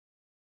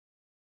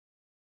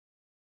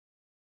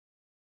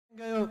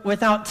Go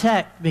without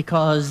tech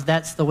because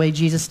that's the way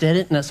Jesus did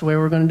it, and that's the way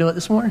we're going to do it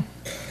this morning.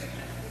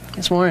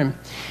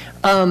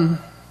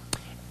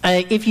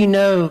 If you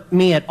know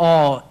me at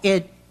all,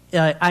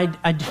 I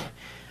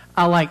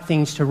like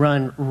things to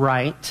run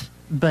right,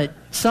 but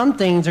some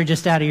things are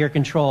just out of your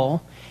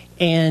control,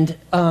 and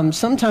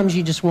sometimes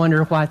you just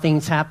wonder why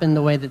things happen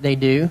the way that they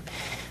do.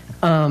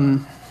 You're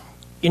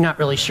not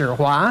really sure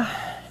why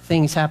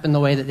things happen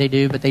the way that they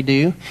do, but they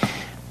do.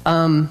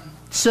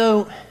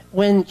 So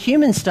when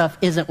human stuff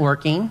isn't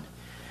working,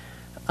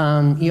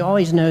 you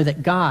always know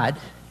that God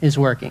is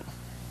working.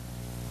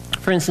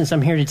 For instance,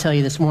 I'm here to tell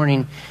you this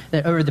morning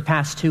that over the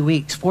past 2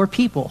 weeks, 4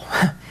 people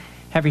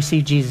have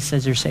received Jesus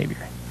as their Savior.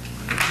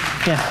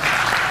 Yeah,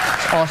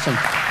 it's awesome.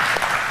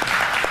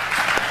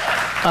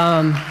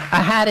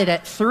 I had it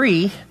at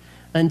 3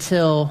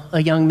 until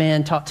a young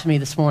man talked to me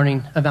this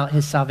morning about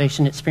his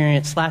salvation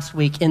experience last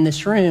week in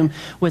this room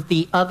with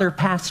the other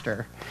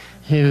pastor,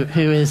 who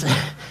is...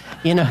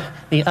 You know,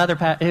 the other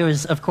who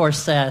is, of course,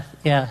 Seth.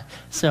 Yeah.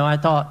 So I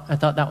thought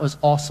that was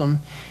awesome.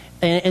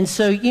 And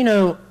so, you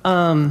know,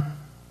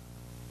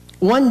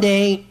 one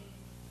day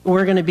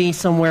we're going to be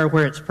somewhere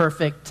where it's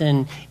perfect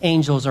and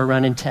angels are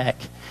running tech,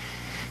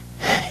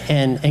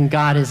 and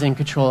God is in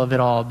control of it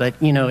all. But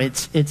you know,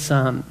 it's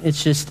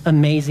just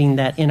amazing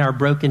that in our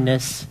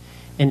brokenness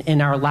and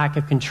in our lack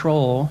of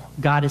control,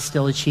 God is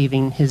still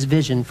achieving His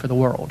vision for the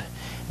world.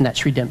 And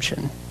that's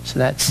redemption. So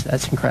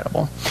that's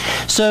incredible.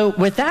 So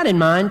with that in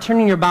mind,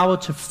 turning your Bible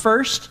to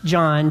 1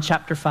 John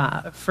chapter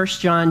 5. 1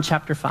 John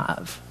chapter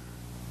 5.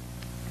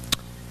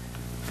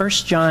 1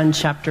 John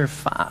chapter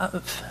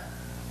 5.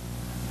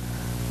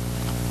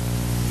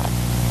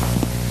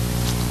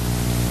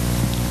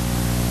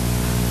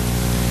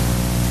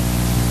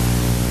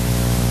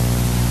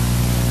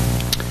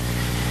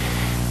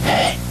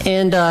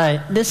 And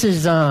this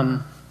is...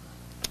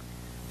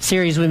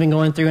 series we've been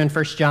going through in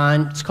 1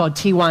 John. It's called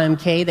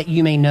TYMK, that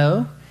you may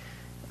know.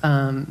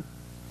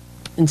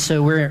 And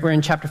so we're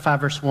in chapter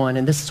 5, verse 1,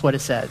 and this is what it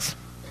says.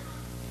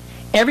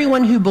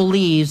 Everyone who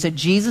believes that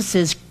Jesus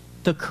is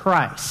the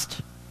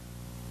Christ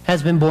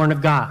has been born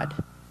of God.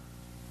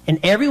 And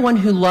everyone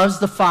who loves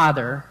the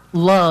Father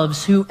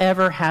loves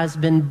whoever has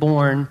been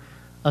born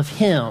of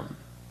Him.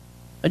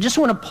 I just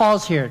want to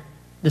pause here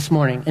this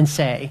morning and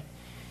say,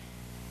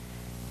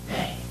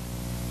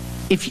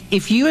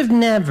 if you have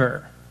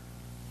never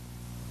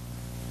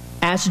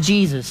ask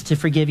Jesus to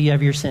forgive you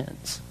of your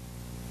sins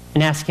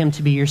and ask Him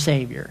to be your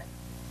Savior,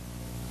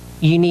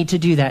 you need to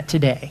do that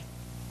today.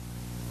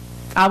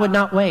 I would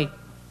not wait.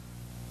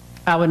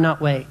 I would not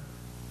wait.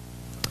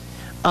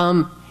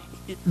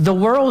 The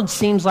world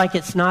seems like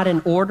it's not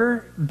in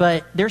order,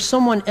 but there's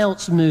someone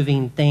else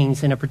moving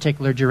things in a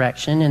particular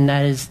direction, and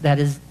that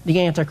is the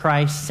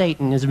Antichrist.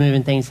 Satan is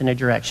moving things in a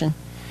direction.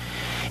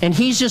 And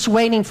he's just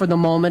waiting for the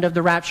moment of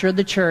the rapture of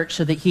the church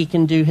so that he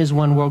can do his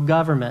one world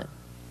government.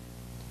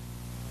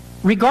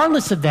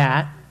 Regardless of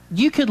that,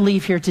 you could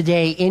leave here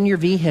today in your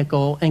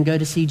vehicle and go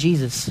to see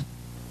Jesus.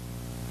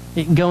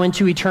 Go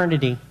into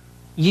eternity.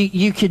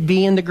 You could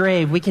be in the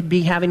grave. We could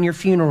be having your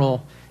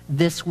funeral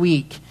this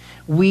week.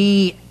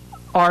 We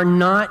are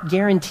not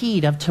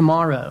guaranteed of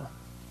tomorrow.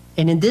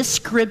 And in this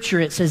scripture,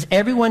 it says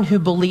everyone who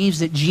believes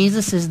that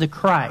Jesus is the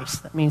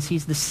Christ, that means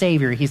He's the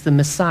Savior, He's the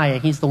Messiah,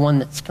 He's the one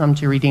that's come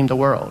to redeem the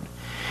world,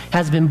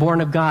 has been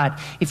born of God.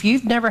 If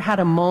you've never had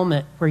a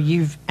moment where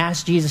you've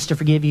asked Jesus to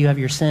forgive you of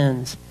your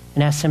sins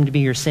and ask Him to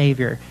be your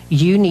Savior,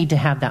 you need to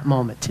have that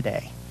moment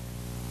today.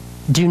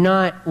 Do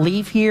not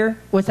leave here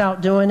without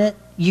doing it.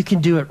 You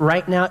can do it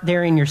right now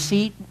there in your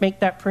seat.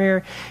 Make that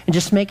prayer and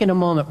just make it a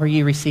moment where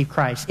you receive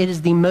Christ. It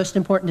is the most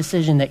important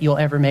decision that you'll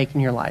ever make in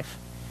your life.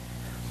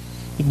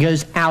 It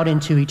goes out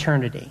into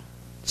eternity.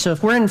 So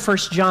if we're in 1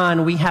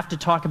 John, we have to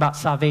talk about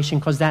salvation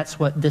because that's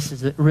what this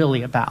is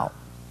really about.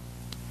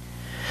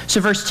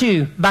 So verse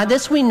 2, by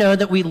this we know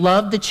that we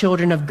love the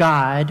children of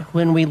God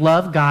when we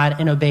love God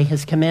and obey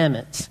His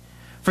commandments.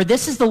 For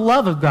this is the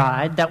love of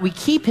God, that we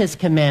keep His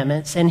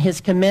commandments, and His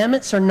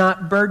commandments are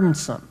not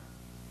burdensome.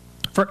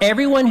 For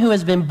everyone who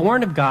has been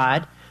born of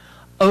God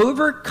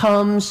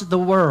overcomes the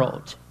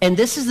world. And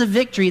this is the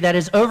victory that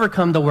has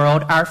overcome the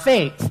world, our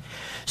faith.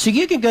 So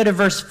you can go to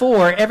verse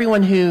 4,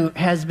 everyone who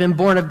has been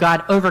born of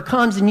God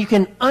overcomes, and you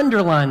can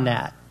underline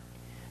that.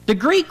 The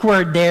Greek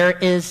word there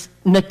is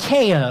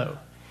Nikeo.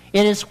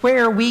 It is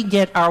where we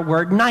get our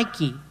word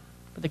Nike.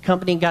 The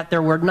company got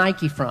their word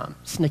Nike from.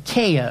 It's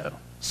Nikeo.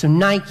 So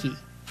Nike.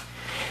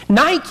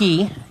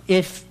 Nike,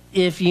 if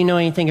you know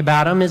anything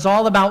about them, is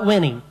all about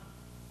winning.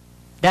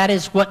 That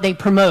is what they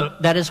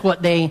promote. That is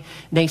what they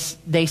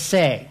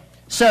say.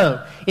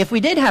 So, if we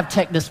did have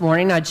tech this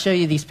morning, I'd show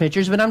you these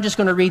pictures, but I'm just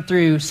going to read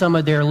through some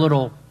of their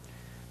little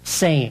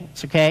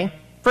sayings, okay?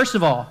 First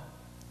of all,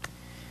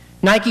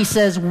 Nike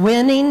says,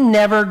 winning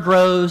never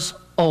grows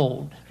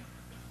old.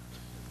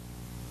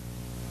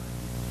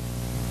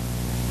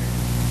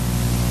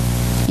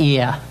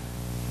 Yeah.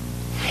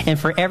 And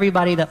for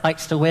everybody that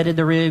likes to wet in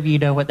the roof, you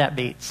know what that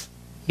means.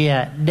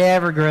 Yeah,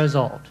 never grows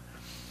old.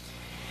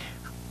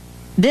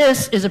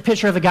 This is a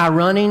picture of a guy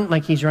running,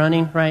 like he's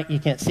running, right? You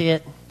can't see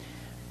it.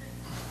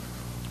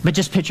 But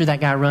just picture that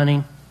guy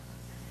running.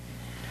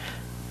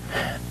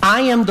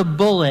 I am the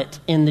bullet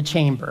in the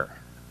chamber.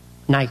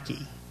 Nike.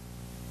 Isn't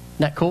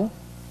that cool?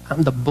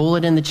 I'm the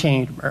bullet in the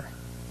chamber.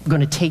 I'm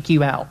going to take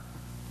you out.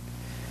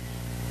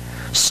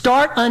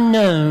 Start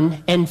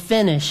unknown and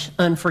finish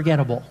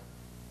unforgettable.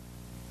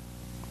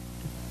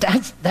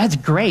 That's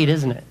great,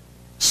 isn't it?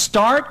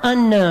 Start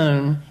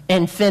unknown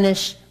and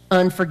finish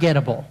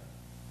unforgettable.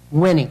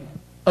 Winning.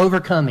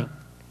 Overcoming.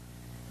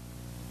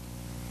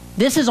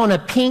 This is on a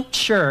pink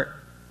shirt,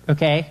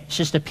 okay? It's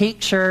just a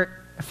pink shirt.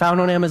 I found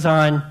on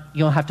Amazon.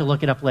 You'll have to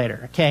look it up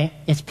later, okay?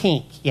 It's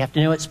pink. You have to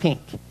know it's pink.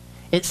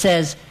 It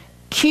says,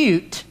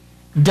 cute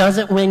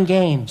doesn't win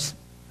games.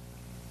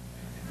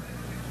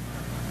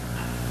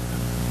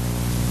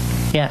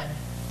 Yeah.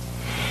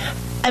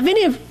 Have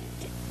any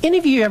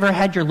of you ever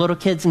had your little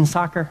kids in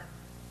soccer?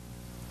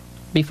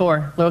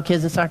 Before, little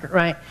kids in soccer,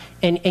 right?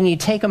 And you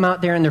take them out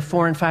there and they're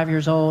 4 and 5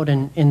 years old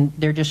and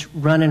they're just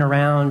running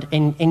around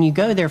and you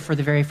go there for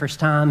the very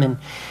first time and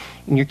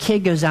your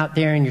kid goes out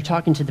there and you're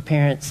talking to the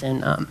parents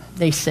and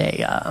they say,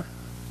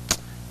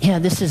 yeah,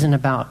 this isn't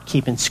about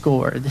keeping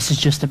score. This is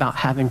just about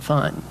having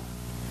fun.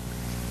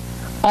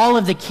 All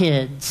of the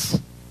kids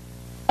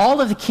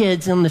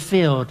in the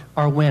field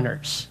are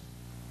winners.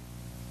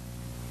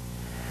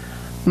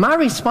 My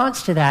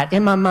response to that,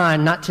 in my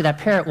mind, not to that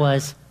parent,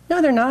 was,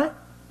 no, they're not.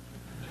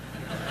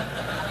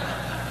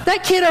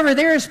 That kid over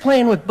there is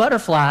playing with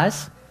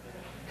butterflies.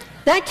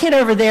 That kid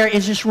over there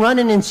is just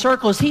running in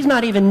circles. He's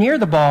not even near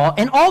the ball,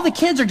 and all the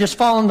kids are just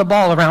following the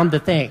ball around the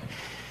thing.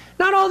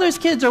 Not all those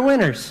kids are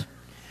winners.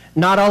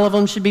 Not all of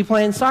them should be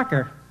playing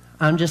soccer.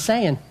 I'm just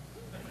saying.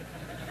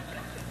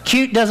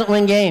 Cute doesn't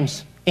win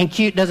games, and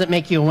cute doesn't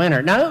make you a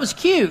winner. Now, it was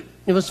cute.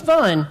 It was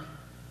fun.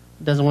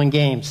 It doesn't win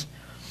games.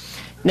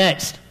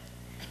 Next.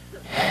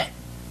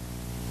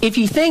 If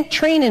you think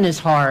training is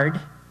hard,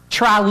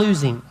 try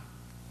losing.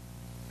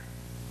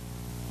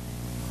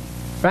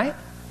 Right?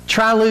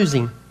 Try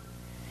losing.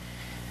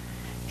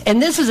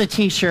 And this is a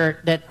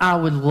t-shirt that I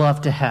would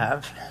love to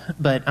have,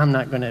 but I'm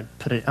not going to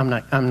put it, I'm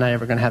not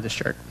ever going to have this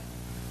shirt.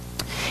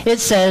 It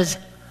says,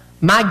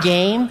 my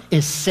game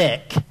is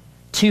sick.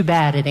 Too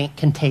bad it ain't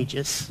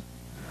contagious.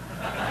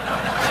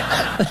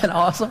 Isn't that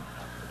awesome?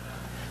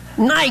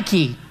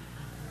 Nike.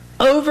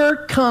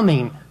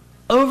 Overcoming.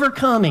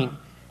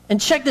 And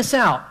check this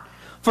out.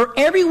 For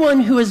everyone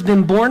who has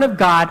been born of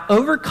God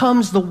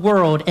overcomes the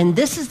world, and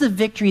this is the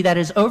victory that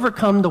has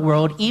overcome the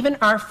world, even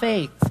our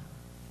faith.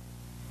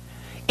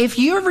 If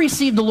you have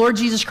received the Lord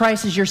Jesus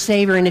Christ as your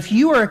Savior, and if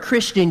you are a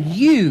Christian,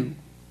 you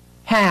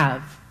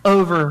have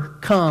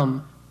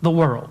overcome the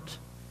world.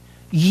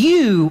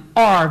 You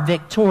are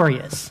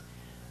victorious.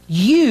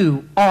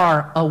 You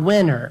are a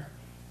winner,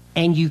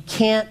 and you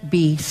can't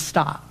be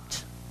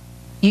stopped.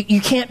 You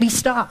can't be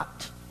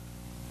stopped.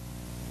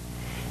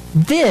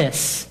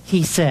 This,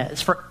 he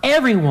says, for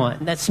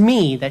everyone, that's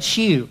me, that's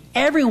you,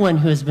 everyone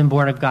who has been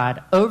born of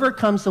God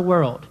overcomes the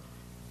world.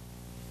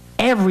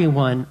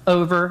 Everyone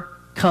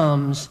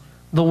overcomes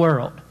the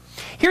world.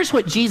 Here's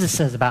what Jesus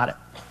says about it.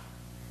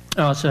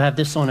 I also have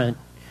this on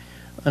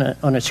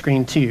a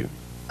screen too.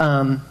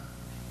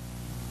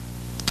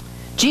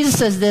 Jesus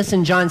says this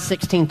in John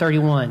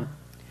 16:31.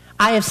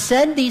 I have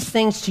said these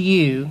things to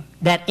you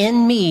that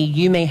in me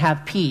you may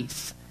have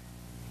peace.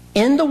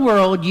 In the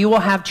world you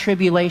will have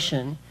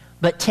tribulation,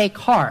 but take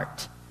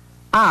heart.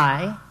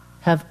 I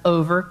have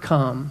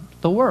overcome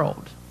the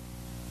world.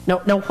 Now,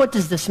 what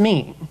does this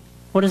mean?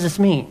 What does this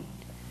mean?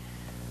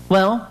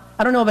 Well,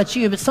 I don't know about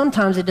you, but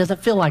sometimes it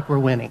doesn't feel like we're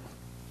winning.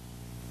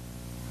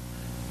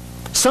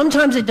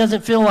 Sometimes it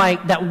doesn't feel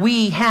like that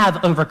we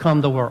have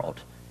overcome the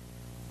world.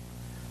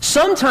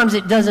 Sometimes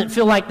it doesn't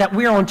feel like that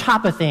we're on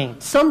top of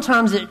things.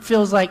 Sometimes it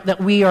feels like that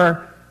we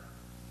are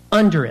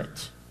under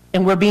it,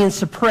 and we're being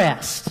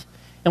suppressed,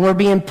 and we're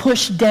being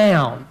pushed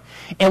down,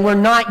 and we're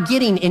not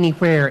getting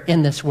anywhere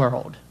in this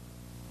world.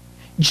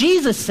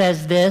 Jesus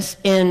says this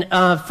in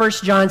 1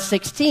 John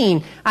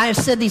 16. I have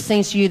said these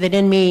things to you that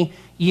in me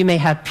you may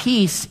have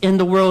peace. In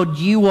the world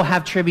you will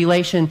have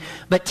tribulation,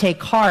 but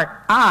take heart.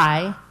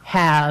 I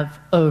have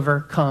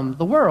overcome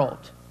the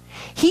world.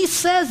 He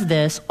says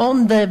this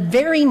on the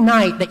very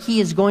night that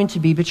he is going to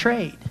be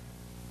betrayed.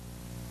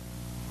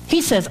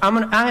 He says,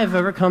 I have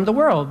overcome the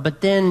world.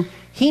 But then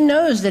he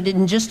knows that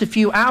in just a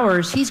few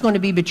hours, he's going to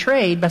be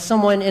betrayed by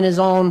someone in his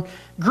own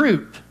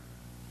group.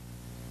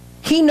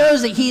 He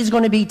knows that he's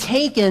going to be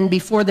taken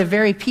before the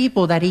very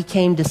people that he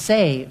came to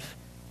save,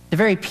 the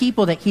very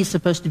people that he's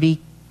supposed to be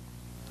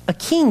a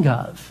king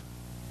of.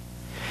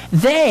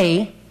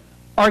 They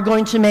are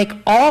going to make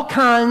all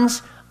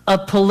kinds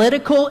of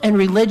political and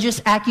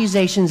religious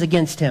accusations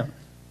against him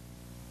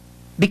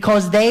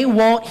because they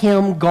want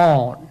him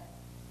gone.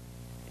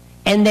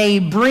 And they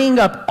bring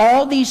up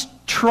all these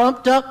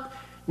trumped up,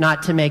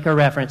 not to make a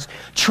reference,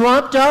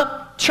 trumped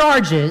up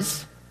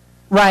charges,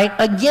 right,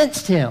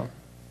 against him.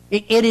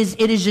 It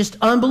is just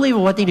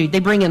unbelievable what they do. They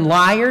bring in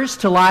liars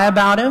to lie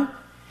about him.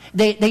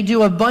 They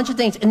do a bunch of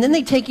things. And then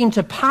they take him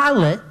to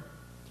Pilate,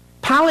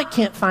 Pilate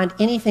can't find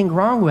anything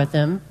wrong with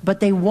him, but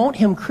they want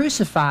him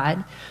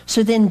crucified.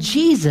 So then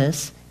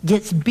Jesus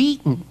gets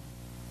beaten.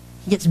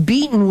 He gets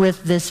beaten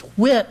with this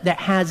whip that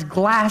has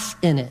glass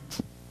in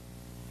it.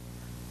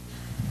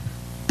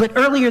 But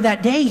earlier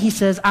that day, he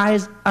says, I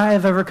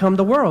have overcome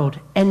the world.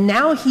 And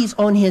now he's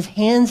on his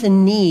hands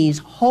and knees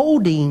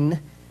holding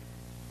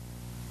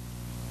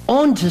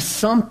onto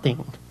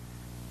something.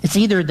 It's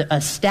either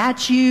a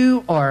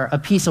statue or a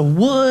piece of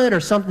wood or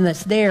something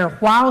that's there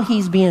while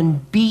he's being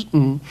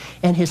beaten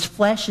and his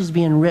flesh is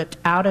being ripped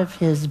out of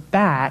his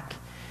back.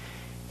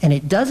 And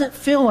it doesn't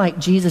feel like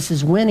Jesus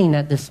is winning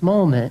at this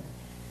moment,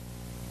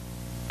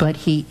 but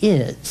he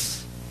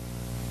is.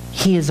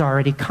 He has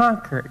already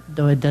conquered,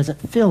 though it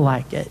doesn't feel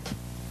like it.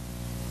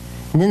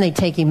 And then they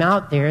take him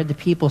out there. The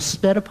people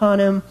spit upon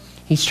him.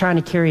 He's trying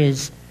to carry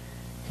his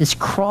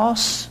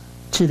cross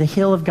to the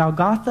hill of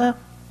Golgotha.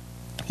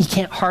 He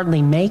can't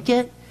hardly make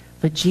it.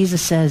 But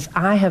Jesus says,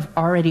 I have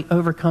already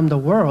overcome the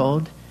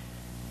world.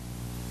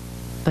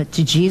 But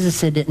to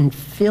Jesus, it didn't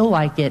feel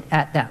like it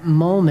at that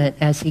moment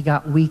as he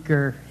got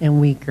weaker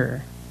and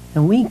weaker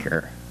and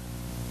weaker.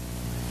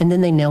 And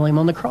then they nail him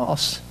on the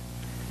cross.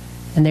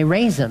 And they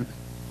raise him.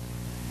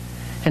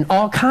 And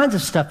all kinds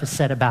of stuff is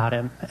said about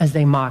him as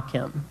they mock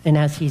him and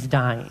as he's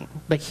dying.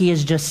 But he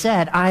has just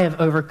said, I have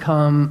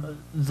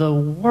overcome the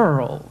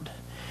world.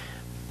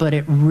 But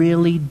it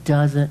really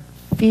doesn't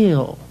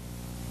feel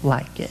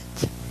like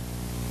it.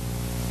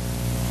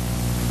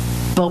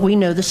 But we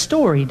know the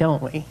story,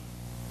 don't we?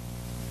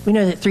 We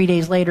know that 3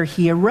 days later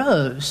he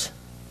arose.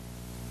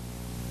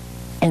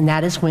 And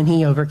that is when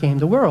he overcame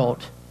the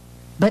world.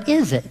 But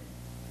is it?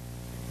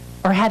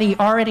 Or had he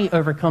already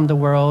overcome the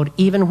world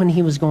even when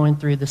he was going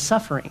through the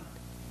suffering?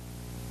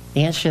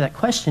 The answer to that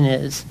question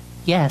is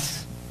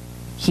yes.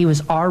 He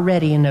was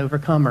already an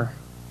overcomer.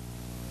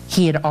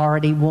 He had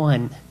already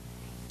won,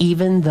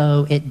 even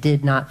though it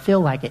did not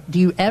feel like it. Do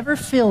you ever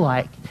feel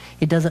like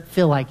it doesn't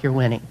feel like you're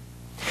winning?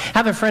 I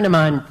have a friend of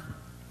mine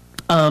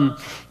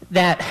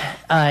that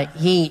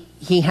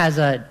he has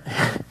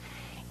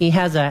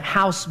a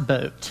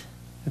houseboat,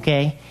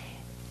 okay?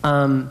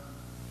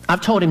 I've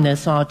told him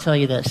this, so I'll tell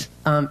you this.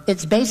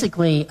 It's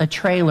basically a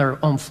trailer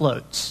on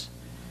floats.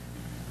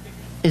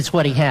 Is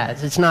what he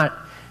has.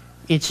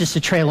 It's just a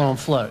trailer on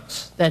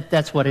floats.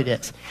 That's what it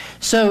is.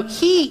 So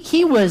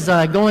he was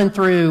going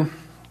through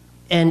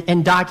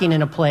and docking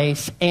in a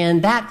place,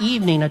 and that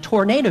evening a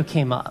tornado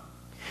came up.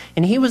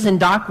 And he was in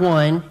dock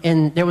 1,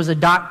 and there was a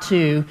dock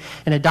 2,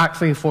 and a dock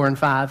 3, 4, and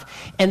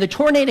 5. And the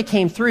tornado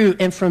came through,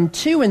 and from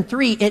 2 and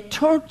 3, it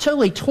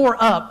totally tore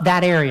up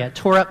that area.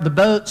 Tore up the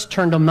boats,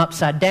 turned them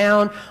upside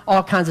down.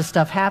 All kinds of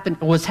stuff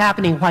was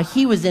happening while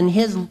he was in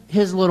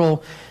his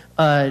little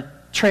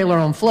trailer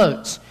on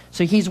floats.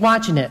 So he's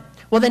watching it.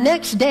 Well, the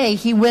next day,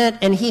 he went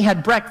and he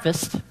had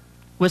breakfast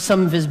with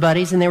some of his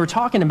buddies, and they were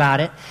talking about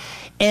it.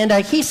 And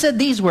he said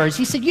these words.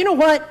 He said, you know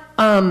what?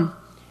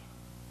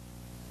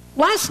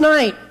 Last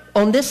night,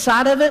 on this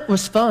side of it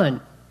was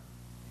fun.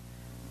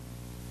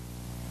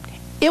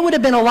 It would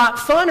have been a lot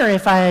funner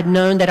if I had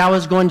known that I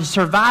was going to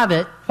survive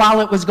it while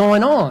it was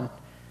going on.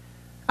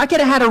 I could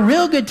have had a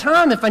real good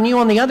time if I knew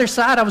on the other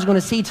side I was going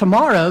to see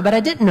tomorrow, but I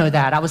didn't know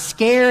that. I was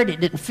scared.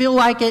 It didn't feel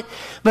like it.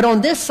 But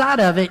on this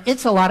side of it,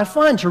 it's a lot of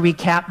fun to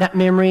recap that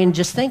memory and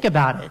just think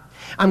about it.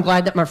 I'm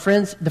glad that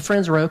the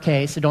friends were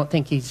okay, so don't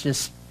think he's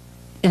just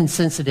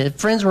insensitive.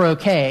 Friends were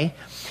okay.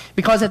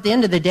 Because at the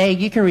end of the day,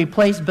 you can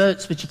replace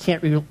boats, but you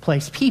can't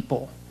replace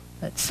people.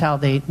 That's how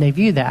they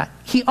view that.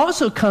 He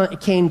also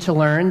came to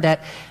learn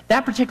that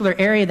particular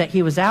area that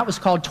he was at was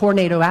called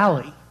Tornado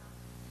Alley.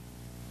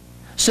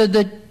 So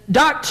the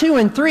dock 2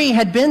 and 3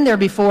 had been there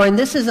before, and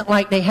this isn't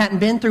like they hadn't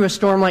been through a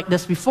storm like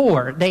this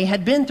before. They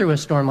had been through a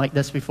storm like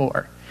this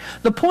before.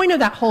 The point of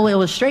that whole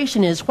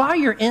illustration is while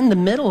you're in the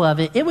middle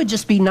of it, it would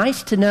just be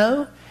nice to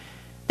know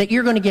that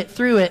you're going to get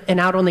through it and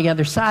out on the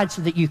other side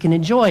so that you can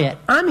enjoy it.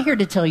 I'm here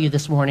to tell you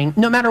this morning,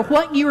 no matter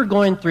what you are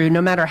going through,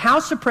 no matter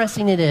how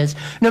suppressing it is,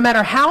 no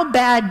matter how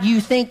bad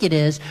you think it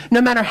is, no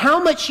matter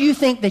how much you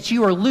think that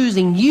you are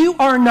losing, you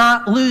are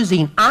not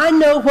losing. I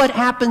know what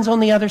happens on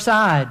the other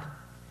side.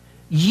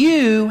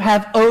 You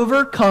have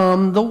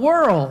overcome the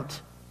world.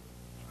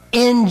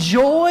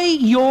 Enjoy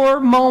your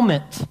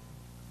moment.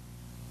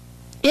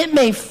 It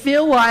may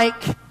feel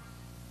like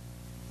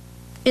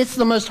it's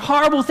the most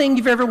horrible thing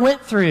you've ever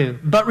went through.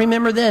 But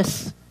remember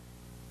this.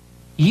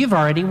 You've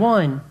already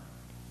won.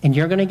 And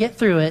you're going to get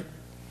through it.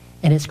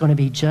 And it's going to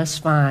be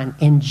just fine.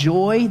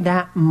 Enjoy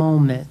that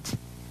moment.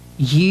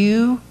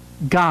 You,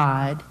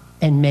 God,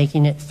 and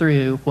making it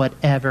through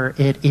whatever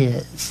it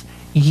is.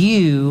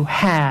 You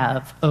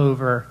have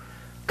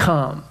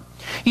overcome.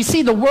 You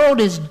see, the world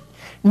is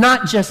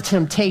not just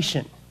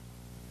temptation.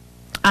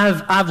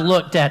 I've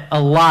looked at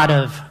a lot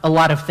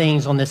of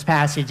things on this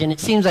passage, and it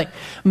seems like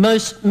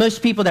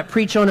most people that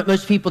preach on it,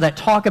 most people that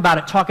talk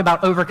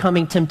about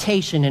overcoming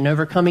temptation and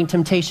overcoming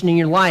temptation in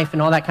your life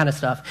and all that kind of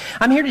stuff.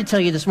 I'm here to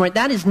tell you this morning,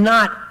 that is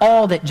not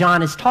all that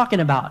John is talking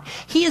about.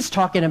 He is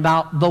talking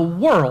about the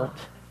world,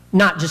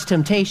 not just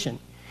temptation.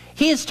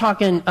 He is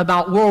talking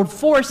about world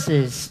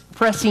forces,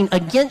 pressing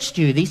against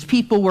you. These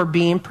people were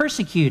being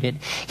persecuted.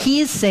 He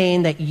is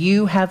saying that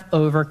you have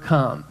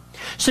overcome.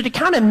 So to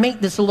kind of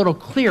make this a little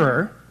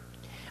clearer,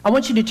 I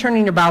want you to turn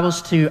in your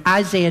Bibles to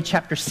Isaiah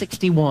chapter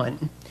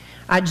 61.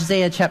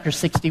 Isaiah chapter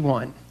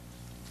 61.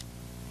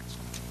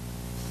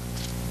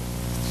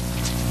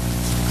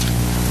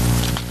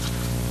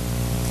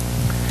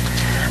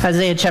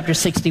 Isaiah chapter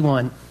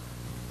 61.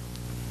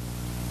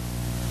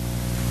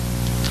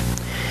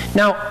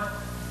 Now,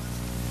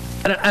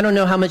 I don't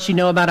know how much you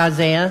know about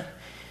Isaiah,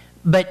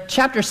 but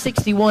chapter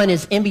 61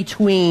 is in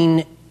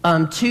between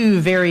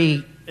two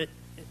very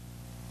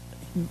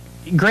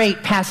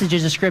great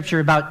passages of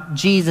Scripture about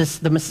Jesus,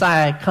 the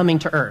Messiah, coming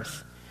to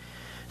earth.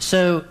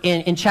 So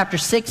in chapter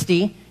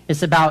 60,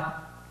 it's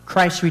about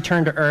Christ's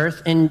return to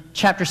earth. In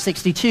chapter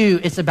 62,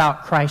 it's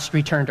about Christ's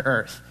return to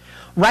earth.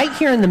 Right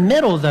here in the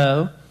middle,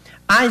 though,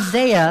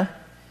 Isaiah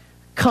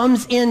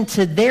comes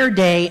into their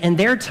day and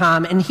their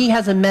time, and he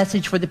has a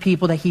message for the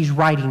people that he's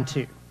writing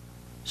to.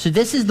 So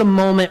this is the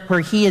moment where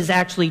he is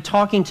actually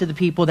talking to the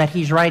people that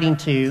he's writing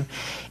to,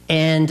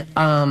 and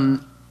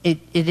it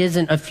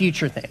isn't a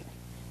future thing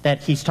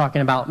that he's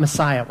talking about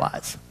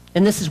Messiah-wise.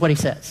 And this is what he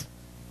says.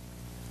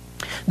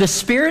 The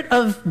Spirit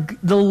of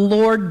the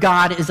Lord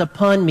God is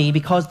upon me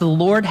because the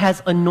Lord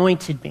has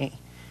anointed me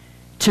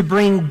to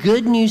bring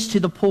good news to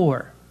the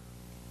poor.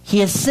 He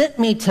has sent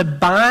me to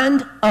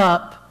bind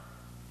up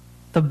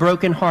the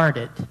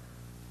brokenhearted,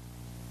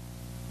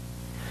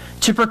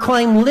 to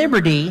proclaim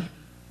liberty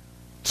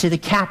to the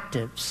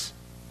captives,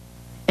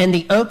 and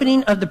the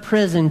opening of the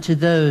prison to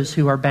those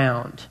who are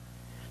bound,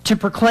 to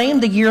proclaim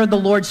the year of the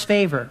Lord's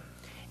favor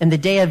and the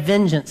day of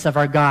vengeance of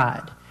our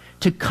God,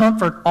 to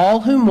comfort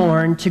all who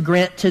mourn, to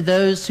grant to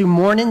those who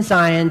mourn in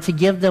Zion, to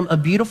give them a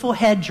beautiful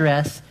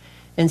headdress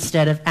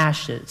instead of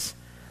ashes,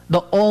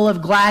 the oil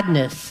of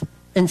gladness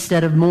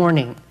instead of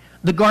mourning,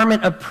 the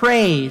garment of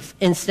praise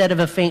instead of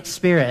a faint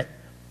spirit,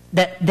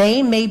 that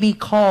they may be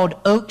called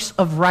oaks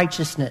of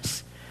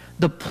righteousness,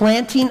 the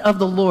planting of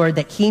the Lord,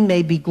 that he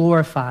may be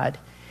glorified.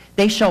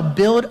 They shall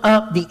build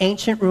up the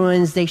ancient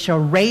ruins. They shall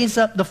raise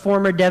up the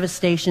former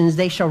devastations.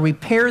 They shall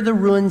repair the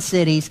ruined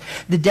cities,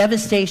 the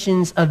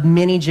devastations of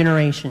many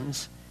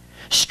generations.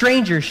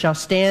 Strangers shall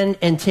stand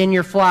and tend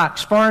your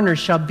flocks. Foreigners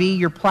shall be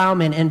your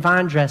plowmen and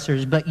vine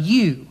dressers. But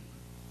you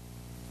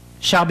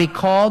shall be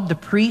called the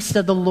priests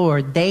of the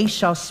Lord. They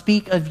shall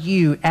speak of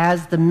you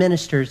as the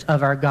ministers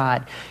of our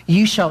God.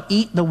 You shall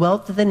eat the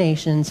wealth of the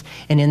nations,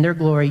 and in their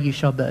glory you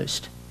shall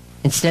boast.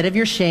 Instead of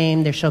your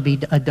shame, there shall be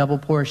a double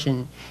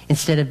portion.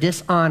 Instead of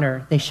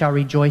dishonor, they shall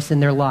rejoice in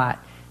their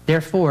lot.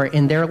 Therefore,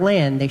 in their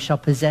land they shall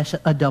possess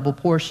a double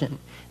portion.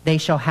 They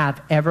shall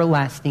have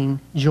everlasting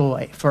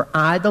joy. For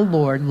I, the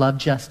Lord, love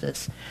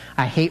justice.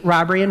 I hate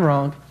robbery and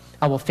wrong.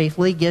 I will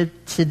faithfully give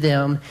to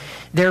them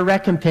their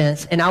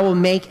recompense, and I will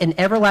make an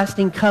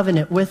everlasting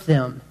covenant with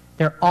them.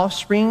 Their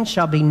offspring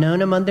shall be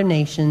known among the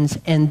nations,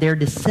 and their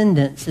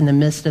descendants in the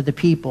midst of the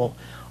people.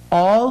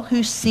 All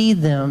who see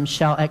them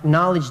shall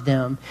acknowledge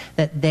them,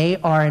 that they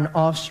are an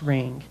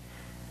offspring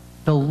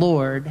the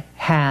Lord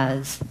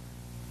has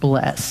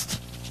blessed.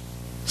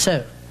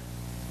 So,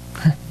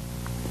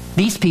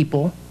 these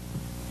people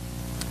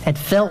had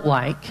felt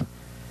like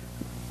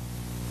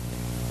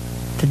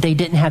that they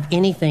didn't have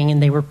anything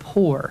and they were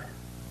poor.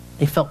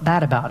 They felt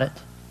bad about it.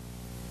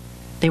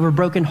 They were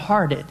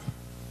brokenhearted.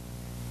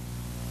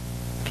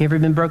 Have you ever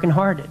been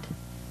brokenhearted?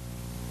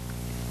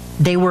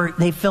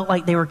 They felt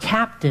like they were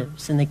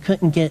captives and they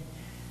couldn't get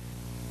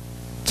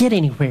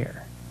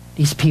anywhere.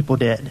 These people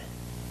did.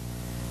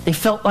 They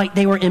felt like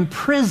they were in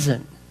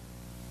prison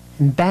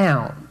and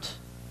bound.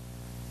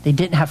 They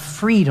didn't have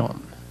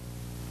freedom.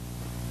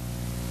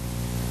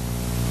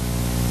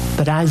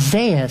 But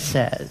Isaiah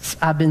says,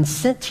 I've been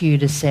sent to you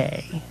to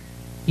say,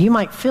 you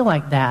might feel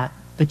like that,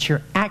 but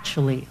you're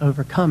actually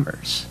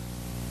overcomers.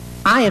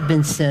 I have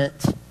been sent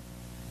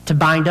to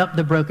bind up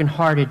the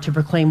brokenhearted, to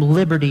proclaim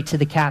liberty to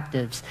the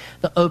captives,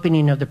 the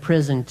opening of the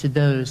prison to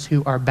those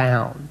who are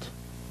bound.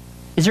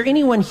 Is there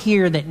anyone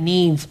here that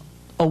needs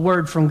a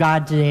word from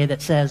God today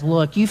that says,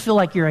 look, you feel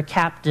like you're a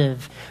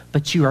captive,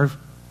 but you are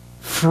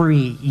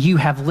free. You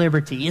have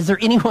liberty. Is there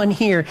anyone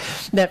here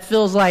that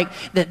feels like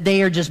that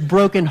they are just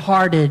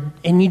brokenhearted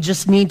and you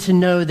just need to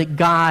know that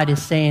God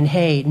is saying,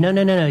 hey,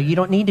 no, you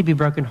don't need to be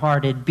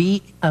brokenhearted.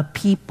 Be a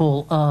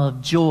people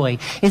of joy.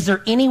 Is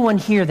there anyone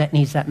here that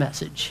needs that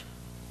message?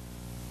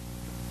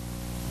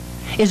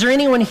 Is there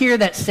anyone here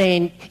that's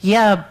saying,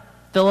 yeah,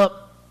 Philip,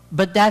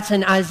 but that's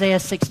in Isaiah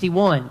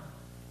 61?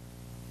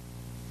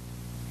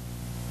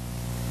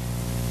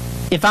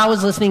 If I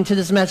was listening to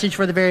this message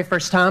for the very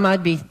first time,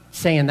 I'd be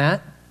saying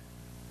that.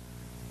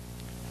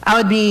 I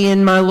would be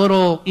in my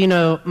little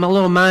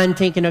mind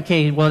thinking,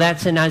 okay, well,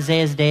 that's in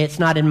Isaiah's day. It's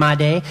not in my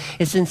day.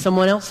 It's in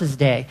someone else's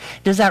day.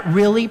 Does that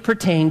really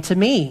pertain to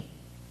me?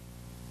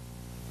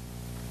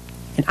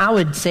 And I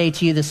would say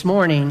to you this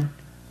morning,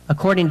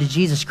 according to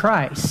Jesus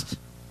Christ,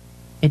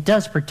 it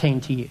does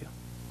pertain to you.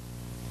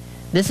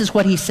 This is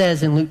what he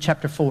says in Luke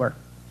chapter 4.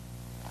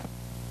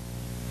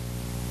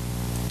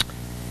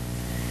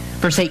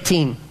 Verse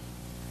 18.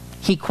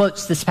 he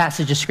quotes this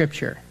passage of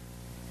Scripture.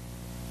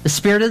 The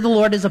Spirit of the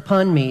Lord is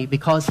upon me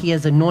because he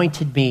has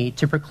anointed me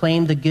to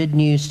proclaim the good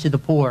news to the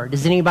poor.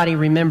 Does anybody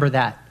remember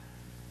that?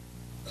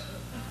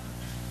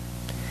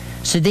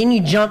 So then you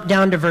jump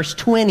down to verse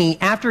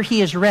 20 after he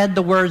has read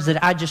the words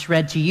that I just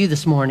read to you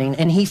this morning,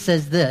 and he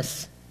says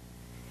this,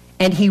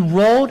 and he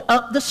rolled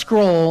up the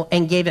scroll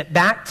and gave it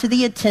back to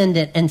the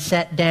attendant and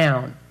sat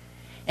down.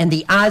 And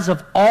the eyes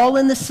of all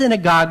in the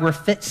synagogue were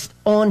fixed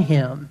on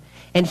him.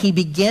 And he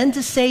began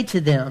to say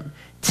to them,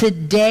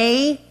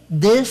 today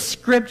this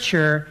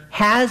scripture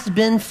has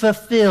been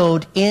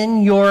fulfilled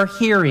in your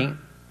hearing.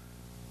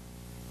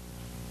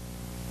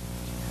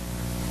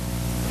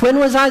 When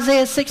was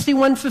Isaiah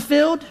 61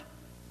 fulfilled?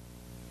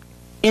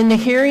 In the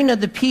hearing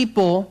of the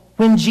people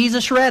when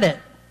Jesus read it.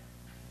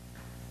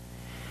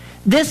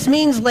 This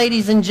means,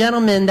 ladies and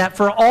gentlemen, that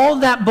for all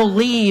that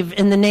believe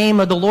in the name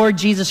of the Lord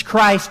Jesus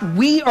Christ,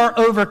 we are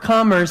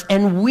overcomers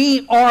and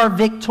we are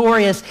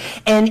victorious.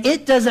 And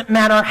it doesn't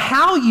matter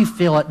how you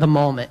feel at the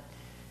moment.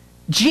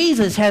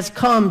 Jesus has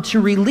come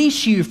to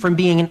release you from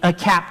being a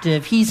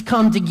captive. He's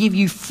come to give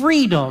you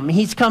freedom.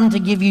 He's come to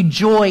give you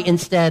joy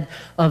instead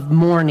of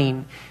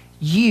mourning.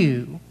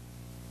 You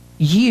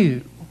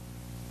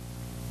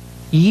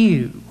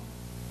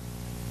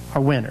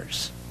are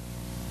winners,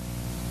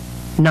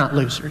 not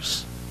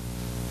losers.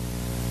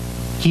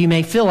 You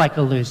may feel like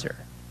a loser,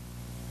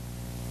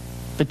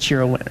 but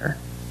you're a winner.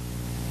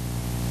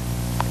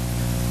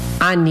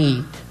 I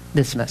need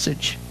this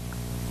message.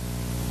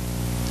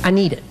 I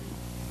need it.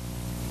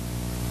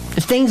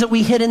 The things that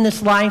we hit in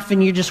this life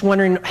and you're just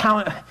wondering,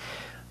 how,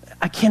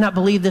 I cannot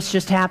believe this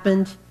just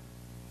happened.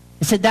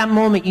 It's at that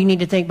moment you need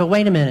to think, but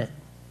wait a minute.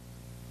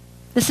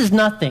 This is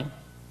nothing.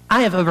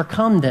 I have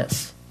overcome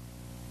this.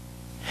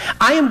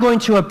 I am going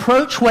to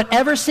approach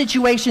whatever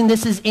situation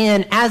this is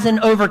in as an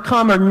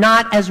overcomer,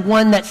 not as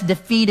one that's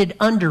defeated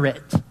under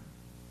it.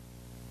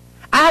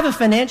 I have a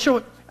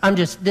financial, I'm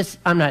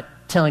not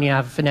telling you I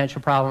have a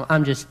financial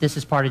problem. This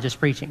is part of just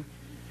preaching.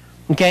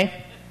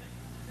 Okay?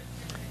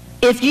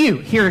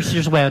 Here's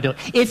the way I'll do it.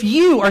 If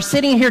you are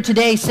sitting here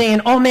today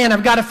saying, oh man,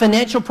 I've got a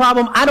financial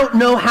problem, I don't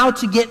know how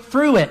to get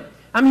through it.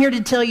 I'm here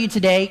to tell you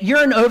today,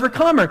 you're an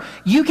overcomer.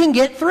 You can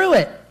get through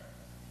it.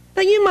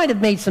 Now, you might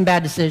have made some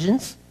bad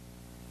decisions,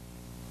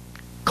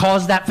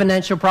 caused that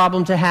financial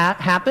problem to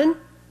happen.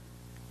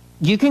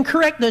 You can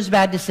correct those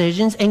bad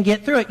decisions and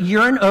get through it.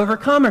 You're an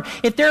overcomer.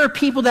 If there are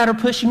people that are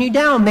pushing you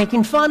down,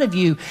 making fun of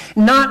you,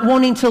 not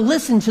wanting to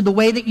listen to the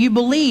way that you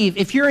believe,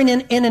 if you're in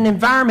an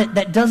environment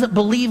that doesn't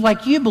believe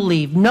like you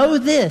believe, know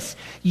this.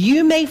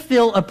 You may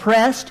feel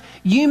oppressed,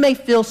 you may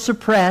feel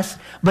suppressed,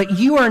 but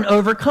you are an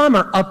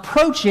overcomer.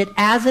 Approach it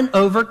as an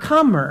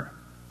overcomer.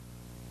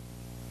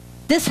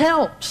 This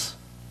helps.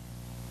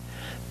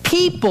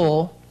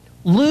 People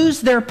lose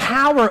their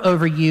power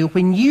over you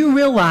when you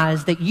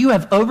realize that you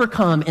have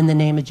overcome in the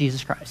name of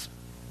Jesus Christ.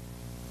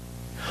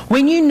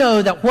 When you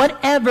know that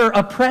whatever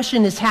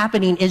oppression is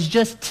happening is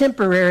just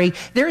temporary,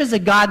 there is a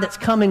God that's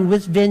coming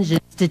with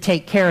vengeance to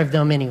take care of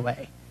them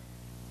anyway.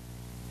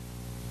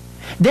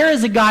 There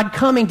is a God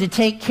coming to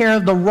take care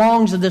of the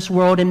wrongs of this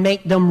world and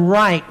make them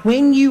right.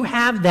 When you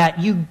have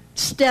that, you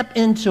step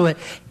into it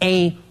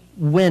a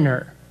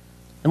winner.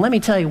 And let me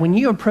tell you, when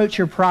you approach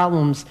your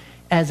problems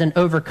as an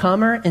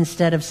overcomer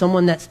instead of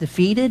someone that's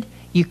defeated,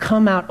 you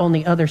come out on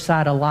the other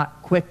side a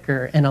lot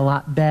quicker and a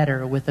lot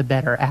better with a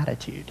better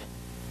attitude.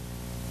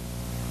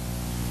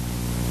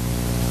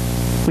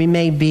 We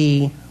may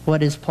be, what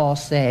does Paul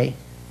say?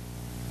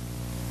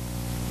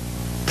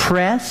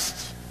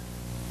 Pressed,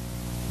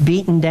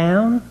 beaten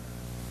down,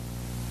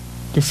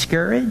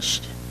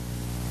 discouraged.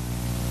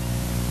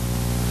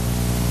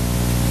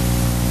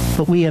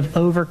 But we have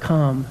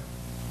overcome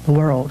the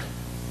world.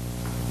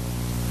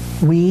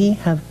 We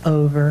have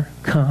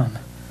overcome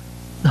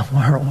the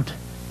world.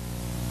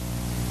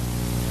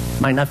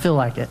 Might not feel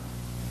like it,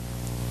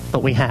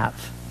 but we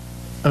have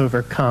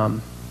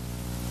overcome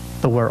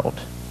the world.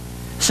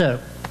 So,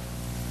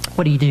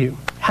 what do?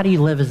 How do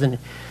you live as an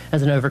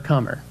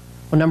overcomer?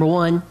 Well, number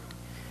one,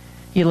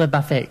 you live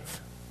by faith.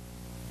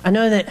 I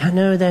know.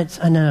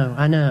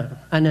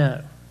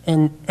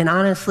 And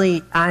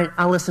honestly,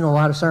 I listen to a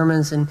lot of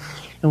sermons, and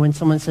when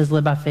someone says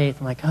live by faith,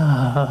 I'm like,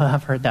 oh,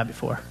 I've heard that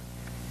before.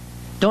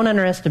 Don't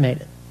underestimate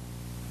it.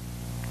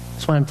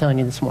 That's what I'm telling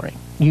you this morning.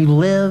 You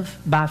live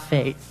by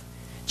faith.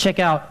 Check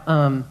out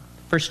 1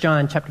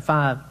 John chapter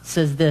 5. It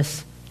says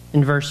this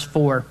in verse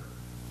 4.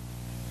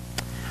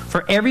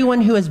 For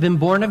everyone who has been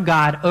born of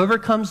God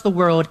overcomes the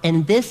world,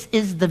 and this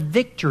is the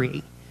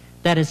victory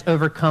that has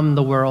overcome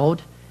the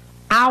world,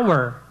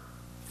 our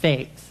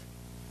faith.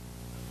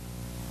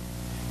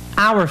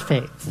 Our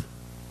faith.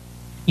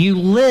 You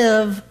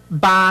live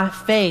by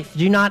faith.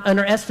 Do not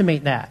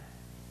underestimate that.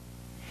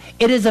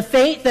 It is a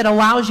faith that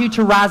allows you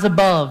to rise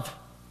above.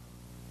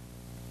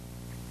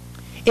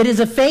 It is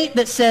a faith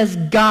that says,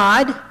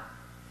 God,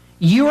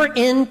 you are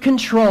in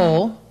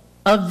control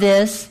of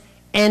this,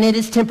 and it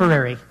is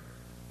temporary.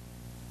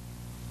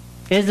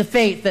 It is a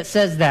faith that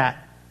says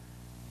that.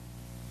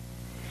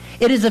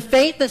 It is a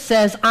faith that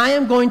says, I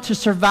am going to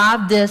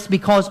survive this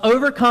because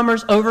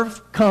overcomers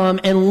overcome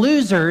and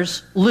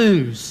losers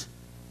lose.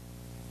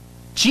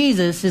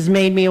 Jesus has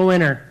made me a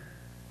winner.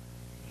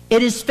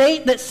 It is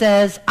faith that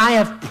says, I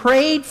have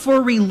prayed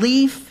for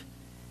relief,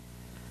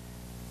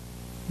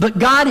 but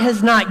God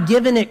has not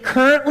given it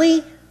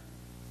currently,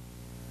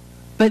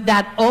 but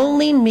that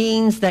only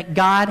means that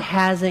God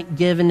hasn't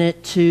given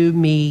it to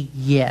me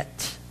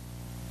yet.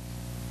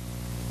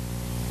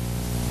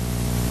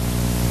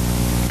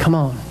 Come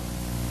on.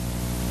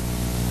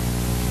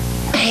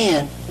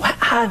 Man,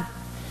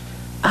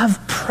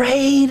 I've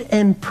prayed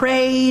and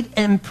prayed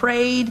and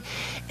prayed,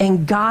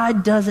 and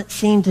God doesn't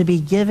seem to be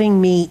giving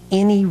me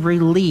any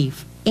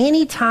relief.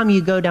 Anytime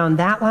you go down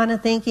that line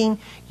of thinking,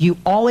 you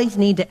always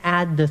need to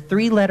add the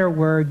 3-letter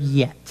word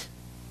yet.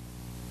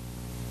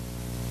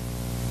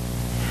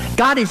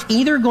 God is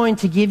either going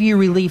to give you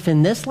relief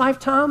in this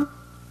lifetime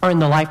or in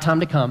the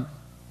lifetime to come.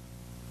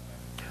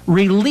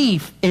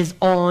 Relief is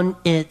on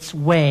its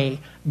way.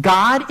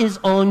 God is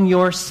on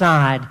your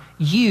side.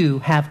 You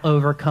have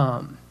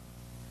overcome.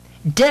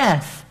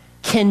 Death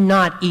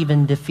cannot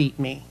even defeat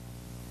me.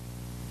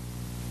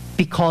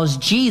 Because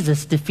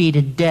Jesus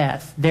defeated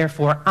death,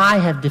 therefore I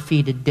have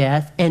defeated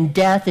death, and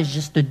death is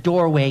just a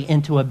doorway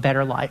into a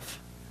better life.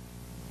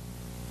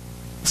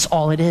 That's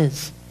all it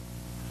is.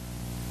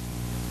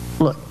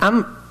 Look,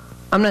 I'm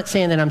not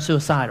saying that I'm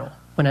suicidal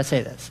when I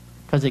say this,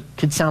 because it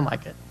could sound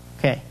like it,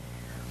 okay?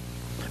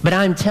 But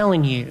I'm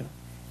telling you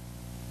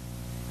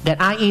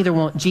that I either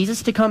want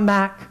Jesus to come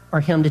back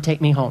or him to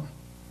take me home.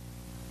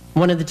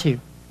 One of the two.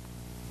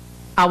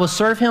 I will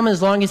serve him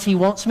as long as he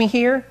wants me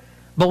here,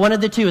 but one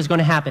of the two is going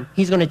to happen.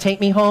 He's going to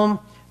take me home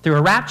through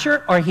a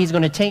rapture, or he's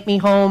going to take me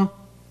home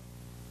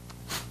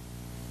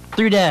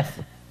through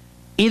death.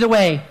 Either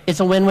way, it's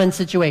a win-win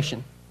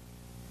situation.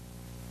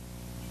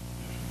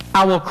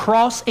 I will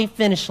cross a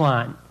finish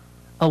line,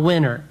 a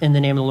winner, in the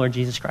name of the Lord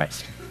Jesus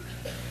Christ,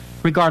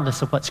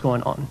 regardless of what's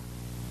going on.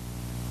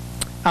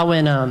 I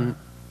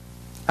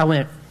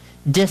went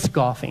disc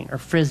golfing or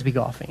frisbee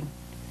golfing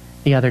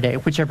the other day,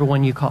 whichever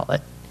one you call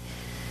it.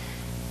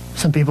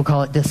 Some people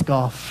call it disc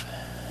golf.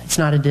 It's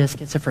not a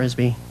disc, it's a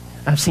frisbee.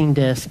 I've seen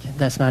disc,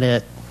 that's not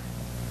it.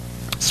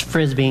 It's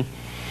frisbee.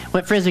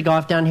 Went frisbee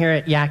golf down here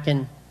at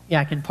Yadkin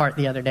Park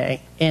the other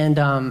day, and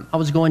I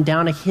was going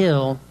down a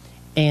hill,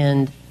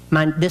 and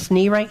this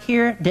knee right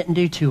here didn't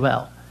do too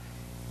well.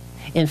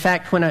 In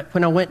fact, when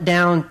I went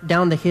down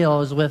the hill,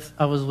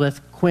 I was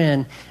with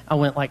Quinn. I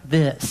went like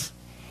this,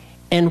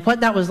 and what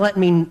that was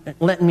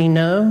letting me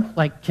know,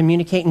 like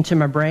communicating to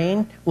my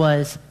brain,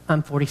 was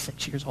I'm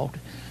 46 years old.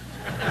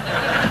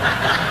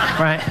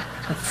 Right,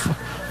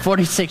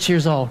 46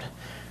 years old.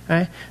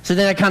 Right. So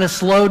then I kind of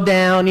slowed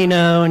down,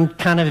 and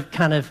kind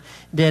of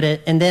did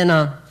it, and then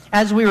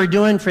as we were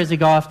doing frisbee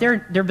golf, they're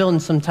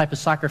building some type of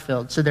soccer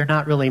field, so they're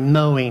not really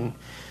mowing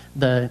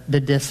the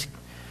disc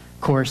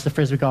course, the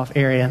frisbee golf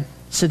area.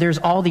 So there's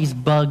all these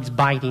bugs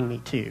biting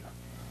me too,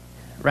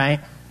 right?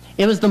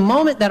 It was the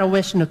moment that I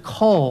wish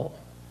Nicole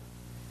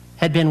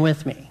had been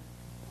with me.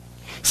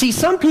 See,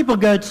 some people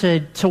go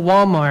to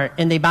Walmart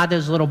and they buy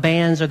those little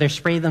bands or they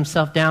spray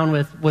themselves down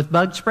with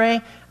bug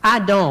spray. I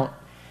don't.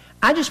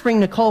 I just bring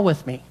Nicole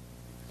with me.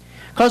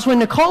 Because when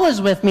Nicole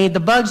is with me, the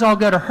bugs all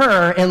go to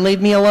her and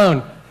leave me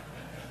alone.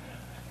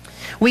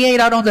 We ate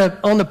out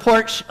on the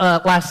porch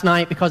last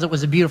night because it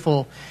was a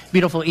beautiful,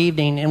 beautiful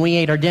evening, and we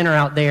ate our dinner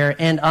out there.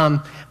 And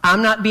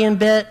I'm not being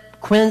bit,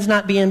 Quinn's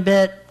not being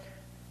bit,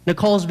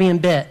 Nicole's being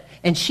bit.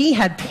 And she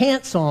had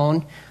pants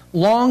on,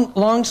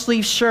 long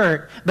sleeve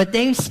shirt, but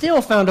they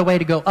still found a way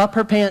to go up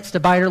her pants to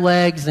bite her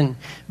legs and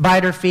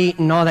bite her feet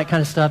and all that kind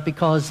of stuff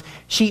because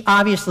she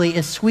obviously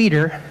is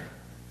sweeter,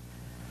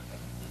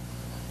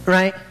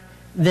 right,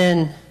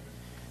 than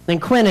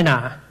Quinn and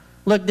I.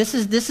 Look, this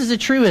is a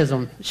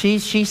truism.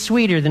 She's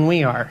sweeter than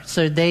we are,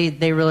 so they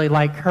really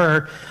like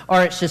her,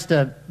 or it's just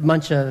a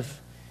bunch of,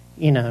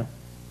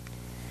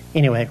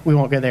 Anyway, we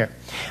won't go there.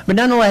 But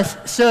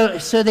nonetheless,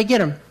 so they get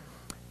them.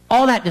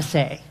 All that to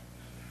say,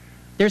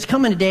 there's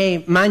coming a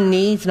day my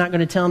knee's not going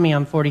to tell me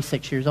I'm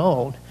 46 years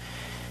old.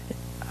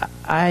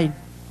 I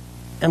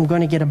am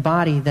going to get a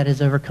body that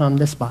has overcome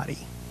this body.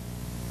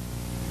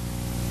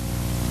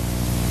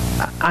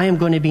 I am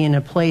going to be in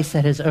a place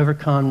that has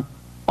overcome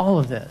all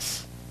of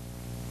this.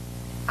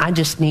 I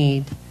just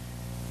need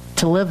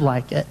to live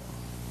like it.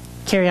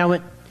 Carrie, I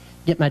went to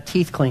get my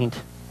teeth cleaned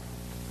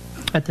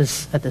at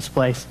this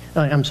place.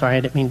 Oh, I'm sorry,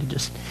 I didn't mean to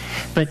just...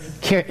 But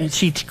Carrie,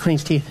 she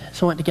cleans teeth,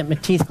 so I went to get my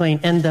teeth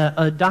cleaned. And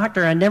a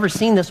doctor, I'd never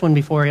seen this one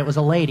before. It was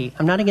a lady.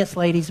 I'm not against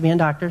ladies being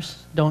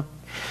doctors. Don't.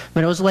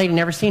 But it was a lady,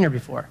 never seen her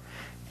before.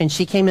 And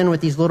she came in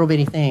with these little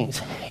bitty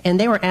things. And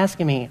they were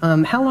asking me,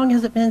 how long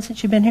has it been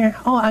since you've been here?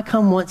 Oh, I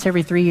come once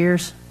every 3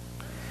 years.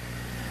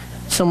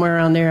 Somewhere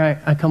around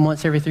there, I come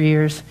once every 3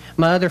 years.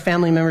 My other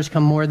family members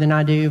come more than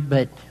I do,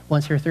 but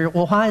once every 3 years.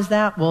 Well, why is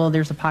that? Well,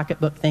 there's a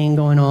pocketbook thing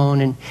going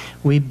on, and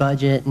we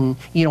budget, and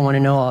you don't want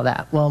to know all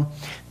that. Well,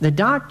 the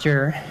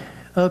doctor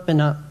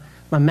opened up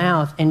my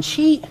mouth, and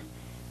she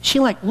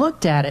like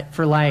looked at it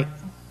for like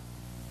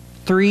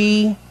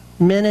 3,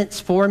 minutes,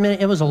 4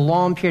 minutes. It was a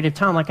long period of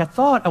time. Like, I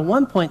thought at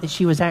one point that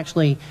she was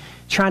actually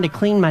trying to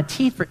clean my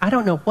teeth. I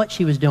don't know what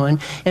she was doing.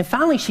 And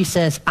finally she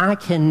says, I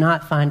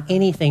cannot find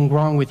anything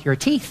wrong with your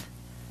teeth.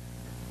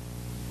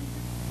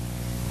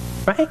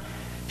 Right?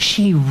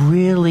 She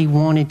really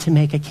wanted to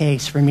make a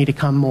case for me to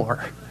come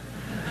more.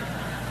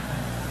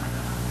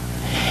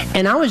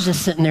 And I was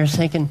just sitting there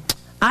thinking,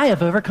 I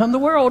have overcome the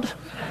world.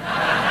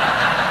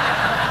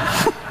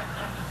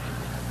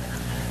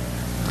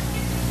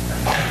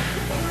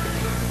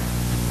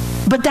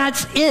 But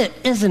that's it,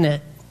 isn't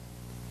it?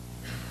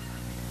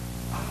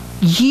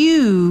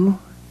 You,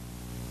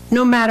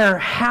 no matter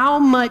how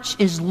much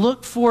is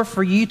looked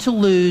for you to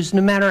lose,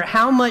 no matter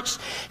how much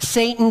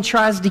Satan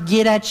tries to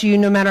get at you,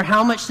 no matter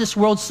how much this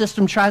world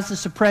system tries to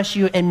suppress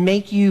you and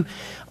make you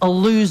a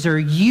loser,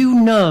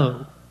 you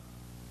know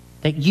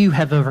that you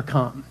have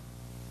overcome.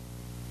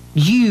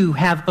 You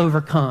have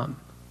overcome.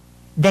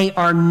 They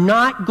are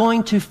not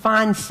going to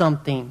find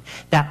something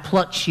that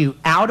plucks you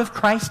out of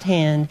Christ's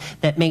hand,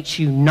 that makes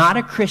you not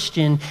a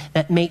Christian,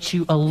 that makes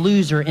you a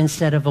loser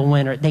instead of a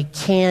winner. They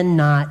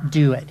cannot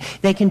do it.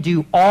 They can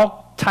do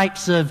all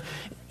types of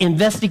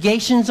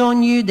investigations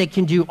on you. They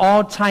can do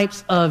all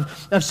types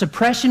of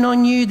suppression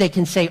on you. They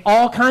can say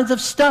all kinds of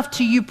stuff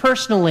to you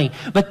personally,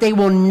 but they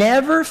will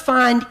never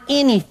find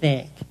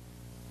anything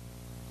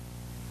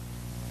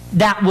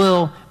that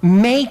will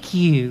make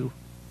you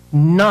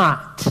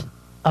not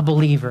a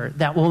believer,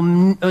 that will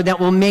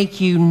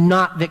make you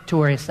not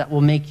victorious, that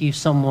will make you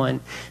someone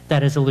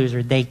that is a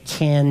loser. They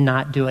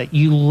cannot do it.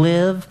 You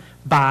live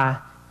by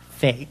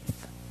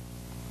faith.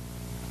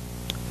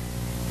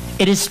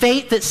 It is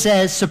faith that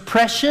says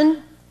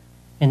suppression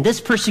and this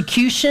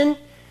persecution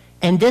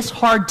and this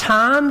hard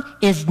time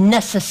is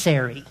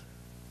necessary.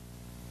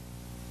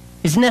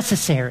 Is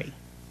necessary.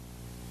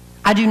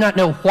 I do not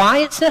know why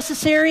it's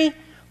necessary,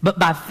 but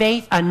by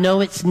faith I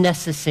know it's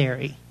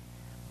necessary.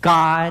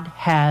 God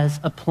has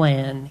a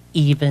plan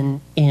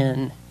even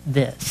in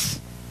this.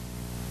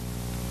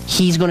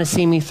 He's going to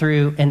see me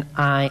through, and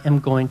I am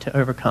going to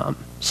overcome.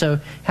 So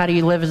how do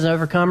you live as an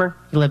overcomer?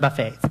 You live by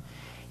faith.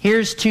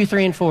 Here's 2,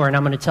 3, and 4, and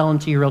I'm going to tell them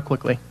to you real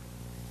quickly.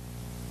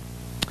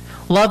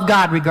 Love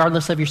God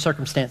regardless of your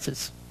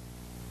circumstances.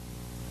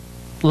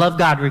 Love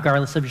God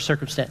regardless of your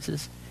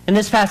circumstances. In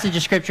this passage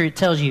of Scripture, it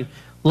tells you,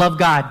 love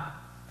God.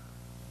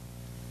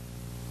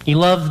 You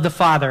love the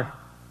Father.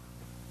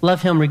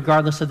 Love Him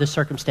regardless of the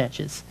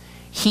circumstances.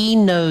 He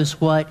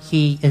knows what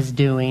He is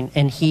doing,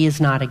 and He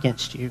is not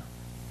against you.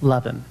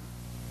 Love Him.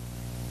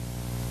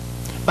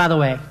 By the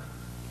way,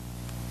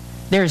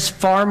 there's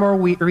far more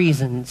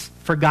reasons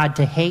for God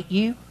to hate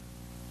you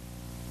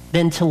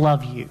than to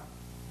love you.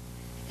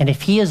 And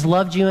if He has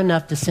loved you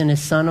enough to send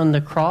His Son on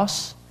the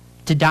cross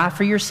to die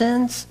for your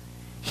sins,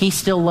 He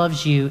still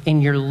loves you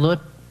in your little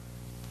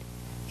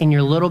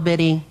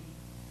bitty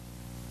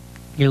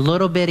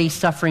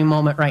suffering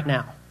moment right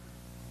now.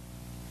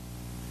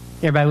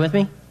 Everybody with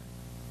me?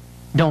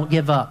 Don't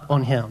give up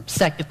on Him.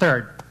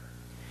 Third,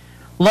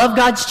 love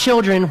God's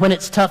children when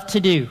it's tough to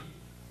do.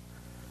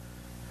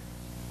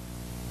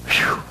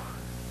 Whew.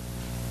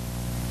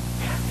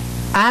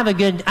 I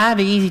have an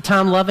easy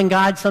time loving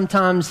God.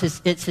 Sometimes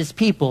it's His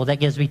people that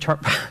gives me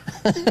trouble.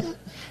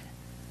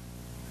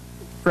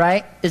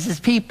 Right? It's His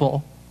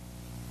people.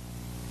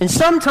 And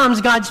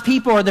sometimes God's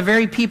people are the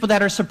very people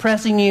that are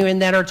suppressing you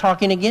and that are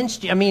talking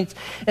against you. I mean,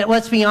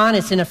 let's be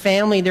honest. In a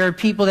family, there are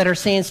people that are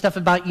saying stuff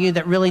about you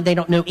that really they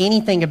don't know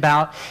anything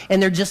about, and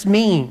they're just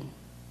mean.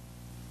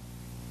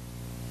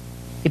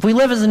 If we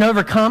live as an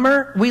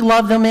overcomer, we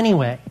love them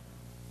anyway.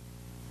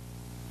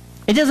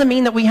 It doesn't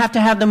mean that we have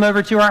to have them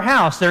over to our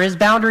house. There is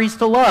boundaries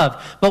to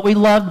love, but we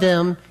love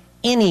them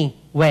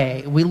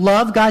anyway. We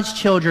love God's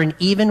children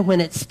even when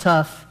it's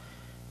tough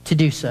to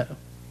do so.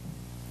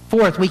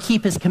 Fourth, we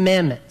keep His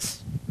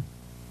commandments.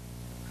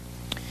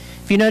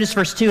 If you notice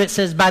verse 2, it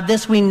says, by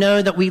this we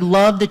know that we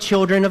love the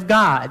children of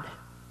God.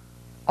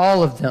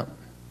 All of them.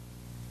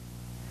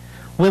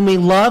 When we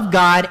love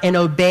God and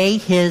obey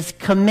His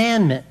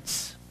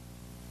commandments.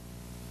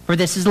 For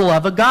this is the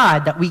love of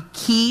God, that we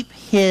keep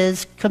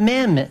His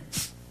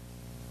commandments.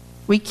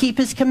 We keep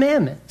His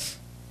commandments.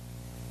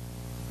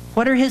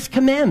 What are His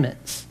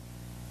commandments?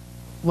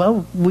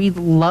 Well, we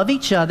love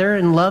each other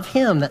and love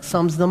Him. That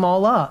sums them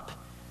all up.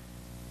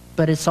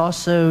 But it's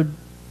also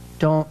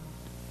don't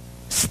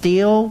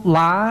steal,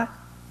 lie,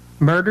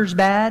 murder's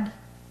bad,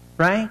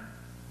 right?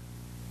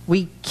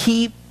 We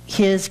keep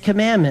His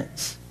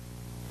commandments.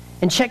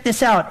 And check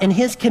this out. And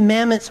His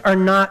commandments are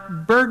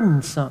not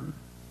burdensome.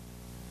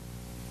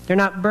 They're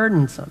not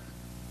burdensome.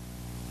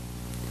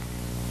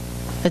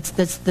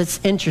 That's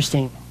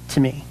interesting to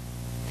me.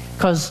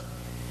 Because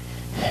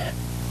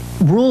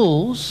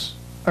rules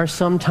are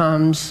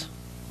sometimes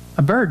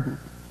a burden,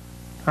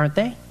 aren't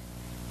they?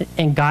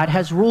 And God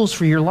has rules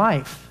for your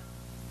life.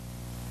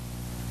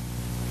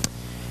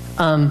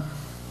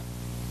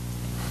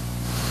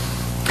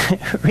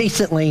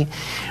 Recently,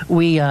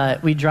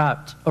 we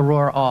dropped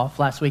Aurora off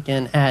last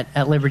weekend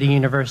at Liberty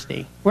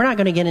University. We're not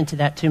going to get into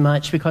that too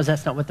much because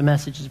that's not what the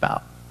message is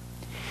about.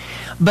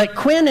 But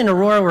Quinn and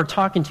Aurora were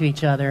talking to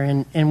each other,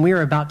 and we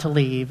were about to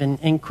leave.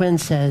 And Quinn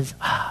says,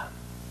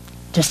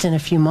 just in a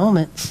few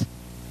moments,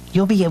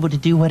 you'll be able to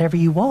do whatever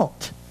you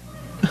want.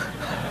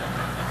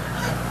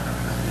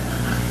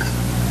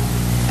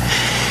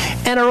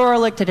 And Aurora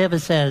looked at him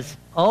and says,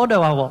 oh,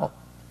 no, I won't.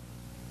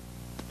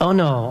 Oh,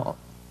 no, I won't.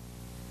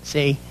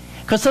 See?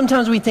 Because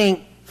sometimes we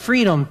think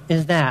freedom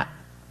is that.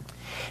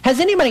 Has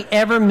anybody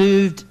ever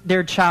moved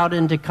their child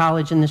into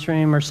college in this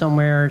room or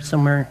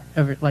somewhere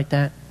over like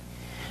that?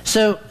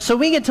 So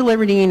we get to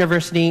Liberty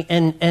University,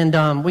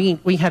 and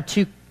we have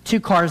two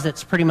cars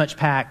that's pretty much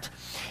packed.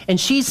 And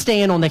she's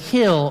staying on the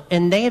hill,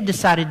 and they have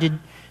decided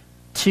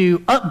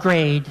to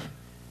upgrade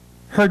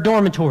her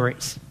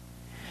dormitories.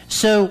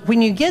 So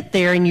when you get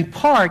there and you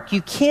park,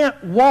 you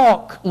can't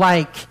walk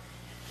like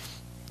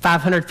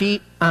 500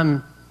 feet.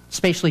 I'm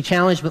spatially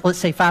challenged, but let's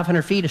say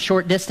 500 feet, a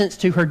short distance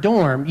to her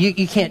dorm.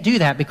 You can't do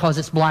that because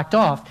it's blocked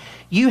off.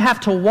 You have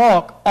to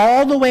walk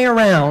all the way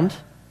around,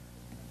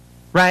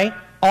 right?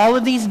 All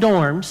of these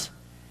dorms,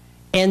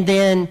 and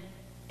then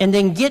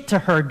get to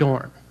her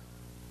dorm,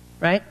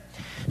 right?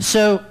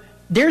 So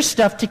there's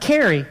stuff to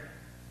carry.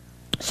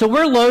 So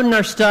we're loading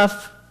our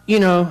stuff,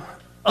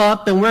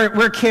 up, and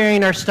we're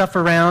carrying our stuff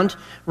around,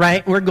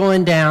 right? We're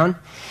going down,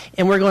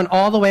 and we're going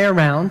all the way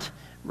around,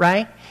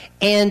 right?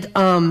 And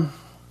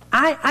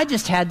I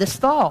just had this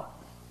thought.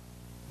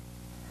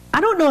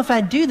 I don't know if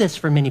I'd do this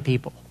for many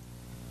people.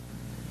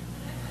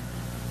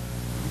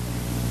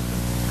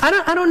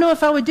 I don't know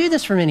if I would do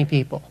this for many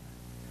people.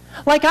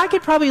 Like, I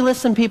could probably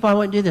list some people I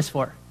wouldn't do this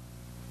for.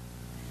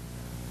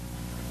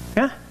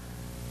 Yeah.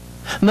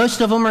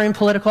 Most of them are in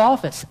political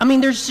office. I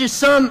mean, there's just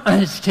some,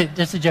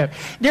 just a joke.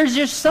 There's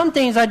just some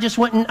things I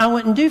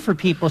wouldn't do for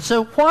people.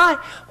 So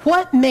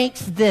what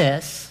makes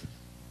this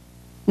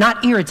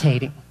not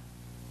irritating?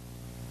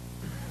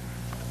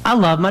 I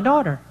love my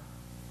daughter.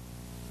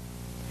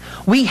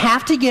 We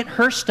have to get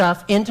her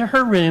stuff into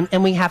her room,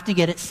 and we have to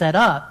get it set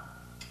up.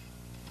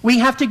 We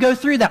have to go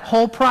through that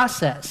whole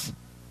process.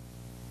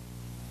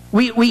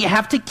 We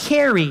have to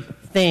carry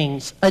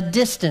things a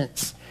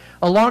distance,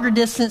 a longer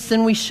distance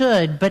than we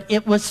should, but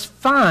it was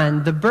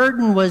fine. The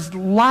burden was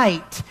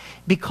light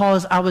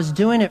because I was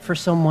doing it for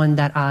someone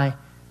that I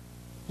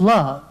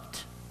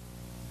loved.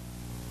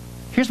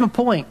 Here's my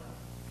point.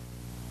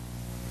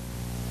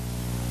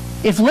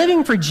 If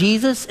living for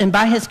Jesus and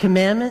by his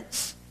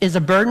commandments is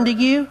a burden to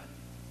you,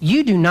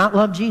 you do not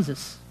love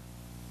Jesus.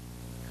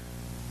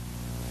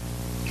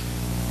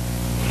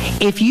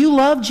 If you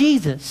love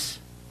Jesus,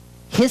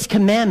 his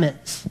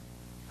commandments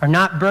are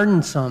not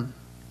burdensome.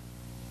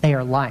 They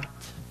are light.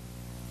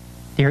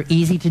 They are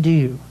easy to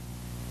do.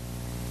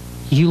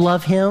 You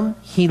love him,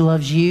 he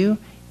loves you,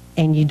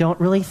 and you don't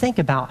really think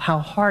about how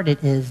hard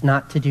it is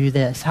not to do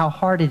this, how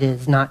hard it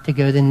is not to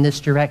go in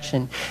this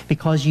direction,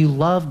 because you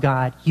love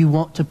God, you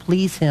want to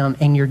please him,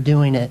 and you're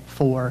doing it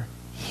for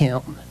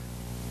him.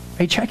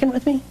 Are you tracking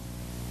with me?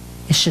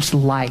 It's just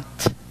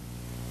light.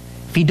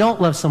 If you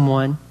don't love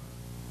someone,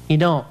 you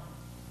don't.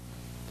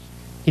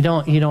 You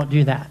don't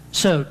do that.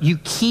 So you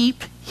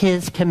keep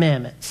his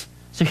commandments.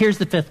 So here's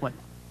the fifth one.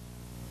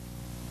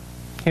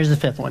 Here's the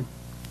fifth one.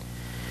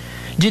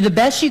 Do the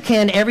best you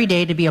can every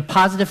day to be a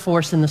positive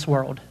force in this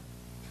world.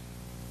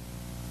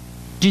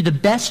 Do the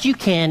best you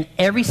can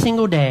every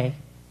single day,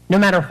 no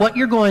matter what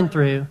you're going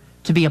through,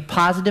 to be a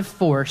positive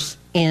force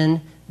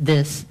in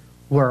this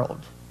world.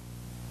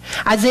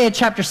 Isaiah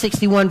chapter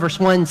 61 verse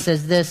 1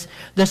 says this,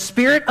 "The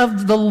Spirit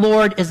of the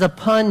Lord is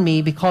upon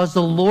me because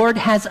the Lord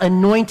has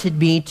anointed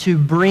me to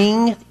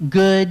bring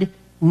good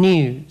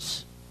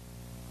news."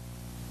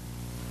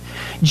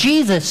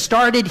 Jesus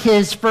started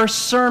his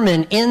first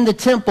sermon in the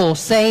temple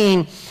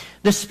saying,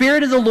 "The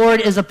Spirit of the Lord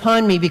is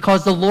upon me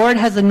because the Lord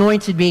has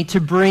anointed me to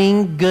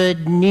bring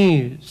good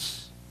news."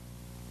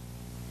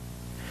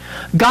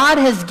 God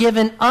has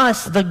given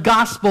us the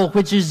gospel,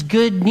 which is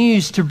good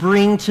news to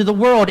bring to the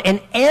world. And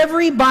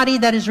everybody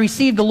that has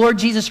received the Lord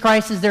Jesus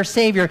Christ as their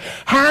Savior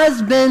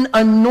has been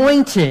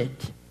anointed.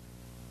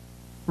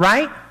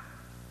 Right?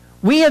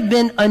 We have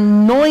been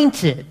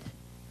anointed.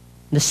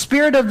 The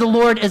Spirit of the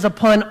Lord is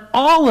upon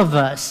all of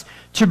us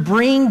to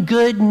bring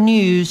good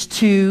news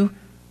to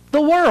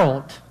the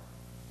world.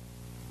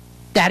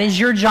 That is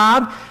your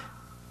job.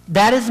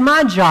 That is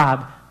my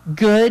job.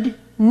 Good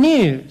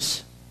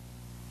news.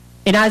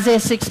 In Isaiah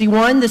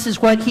 61, this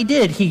is what he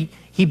did.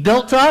 He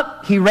built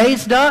up, he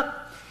raised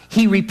up,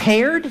 he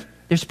repaired.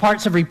 There's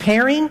parts of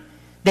repairing.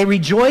 They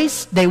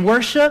rejoiced, they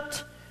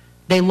worshiped,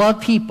 they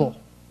loved people.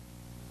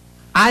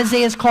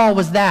 Isaiah's call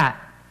was that.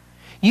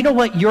 You know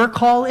what your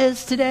call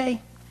is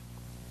today?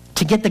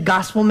 To get the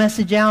gospel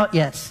message out?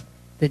 Yes.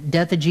 The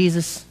death of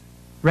Jesus,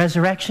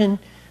 resurrection,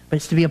 but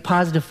it's to be a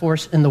positive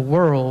force in the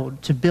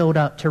world, to build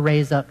up, to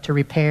raise up, to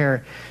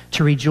repair,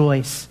 to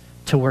rejoice,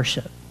 to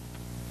worship.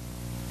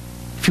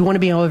 If you want to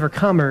be an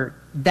overcomer,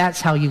 that's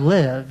how you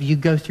live. You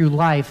go through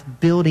life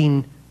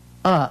building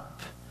up,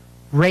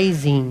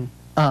 raising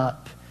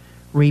up,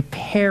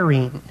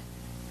 repairing,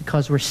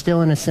 because we're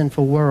still in a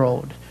sinful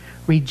world,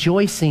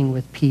 rejoicing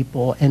with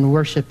people and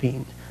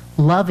worshiping,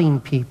 loving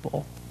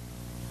people,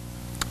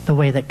 the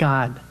way that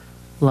God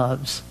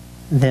loves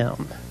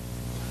them.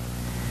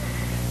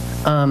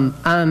 I'm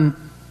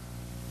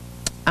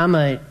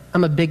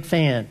a big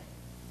fan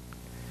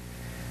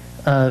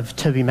of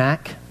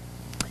TobyMac,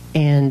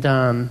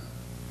 and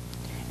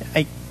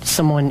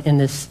someone in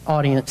this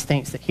audience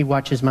thinks that he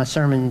watches my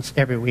sermons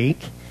every week.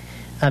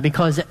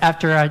 Because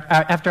after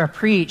I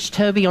preach,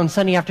 Toby on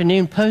Sunday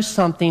afternoon posts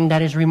something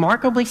that is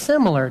remarkably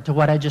similar to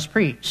what I just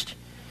preached.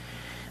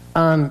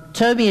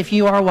 Toby, if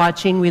you are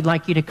watching, we'd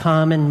like you to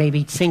come and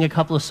maybe sing a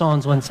couple of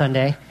songs one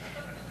Sunday.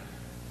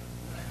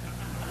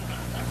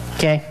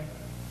 Okay?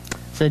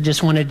 So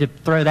just wanted to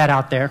throw that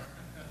out there.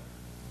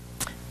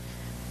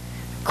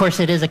 Of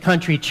course, it is a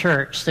country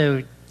church,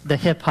 so the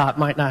hip-hop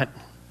might not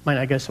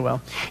go so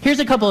well. Here's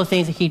a couple of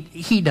things that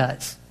he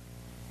does.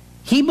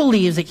 He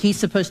believes that he's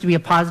supposed to be a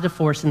positive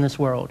force in this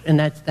world, and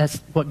that's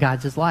what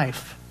guides his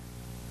life.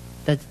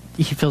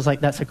 He feels like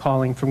that's a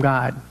calling from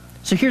God.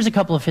 So here's a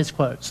couple of his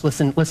quotes.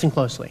 Listen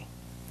closely.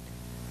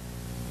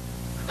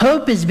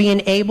 Hope is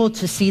being able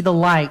to see the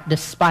light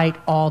despite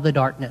all the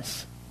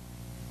darkness.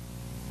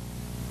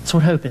 That's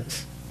what hope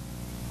is.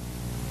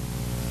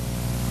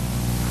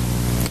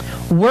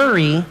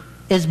 Worry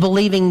is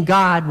believing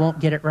God won't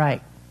get it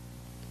right.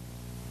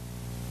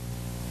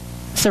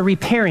 So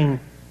repairing,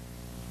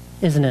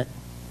 isn't it?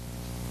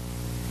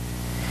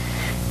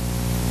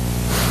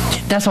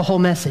 That's a whole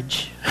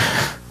message.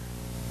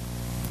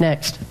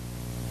 Next.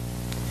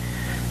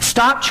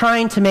 Stop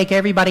trying to make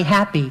everybody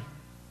happy.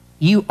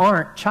 You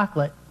aren't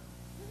chocolate.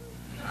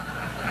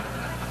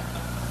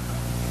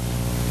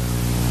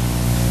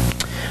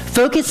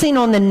 Focusing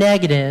on the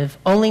negative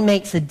only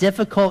makes a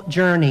difficult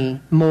journey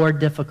more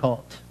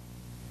difficult.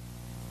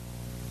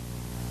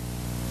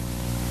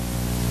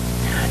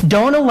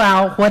 Don't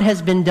allow what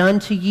has been done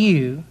to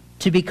you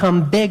to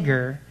become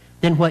bigger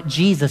than what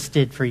Jesus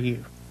did for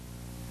you.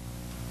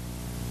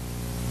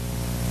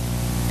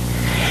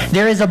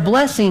 There is a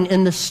blessing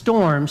in the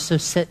storm, so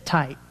sit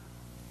tight.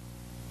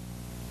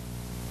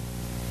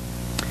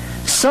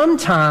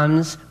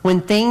 Sometimes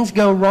when things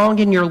go wrong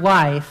in your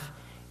life,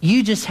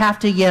 you just have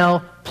to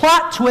yell,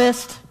 plot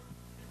twist.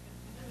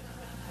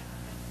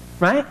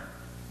 Right?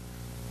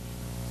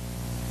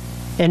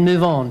 And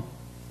move on.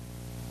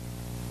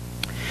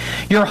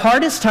 Your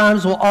hardest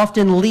times will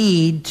often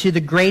lead to the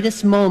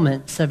greatest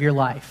moments of your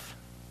life.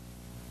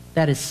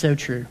 That is so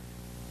true.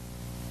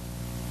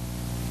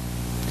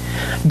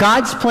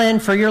 God's plan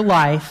for your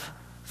life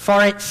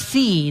far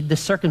exceed the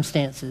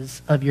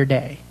circumstances of your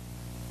day.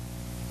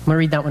 I'm going to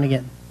read that one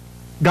again.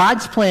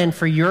 God's plan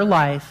for your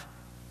life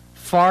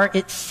far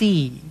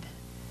exceed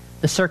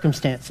the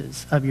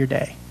circumstances of your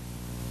day.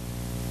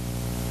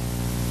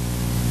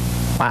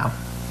 Wow.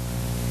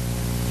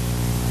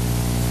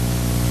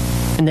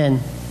 And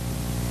then,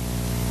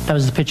 that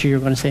was the picture you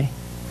were going to see.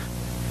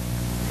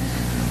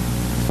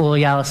 A little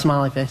yellow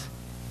smiley face.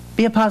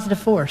 Be a positive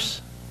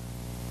force.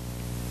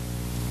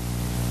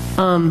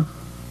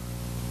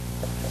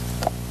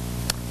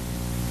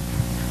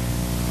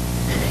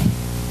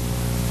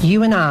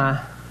 You and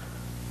I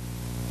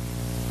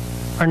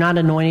are not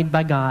anointed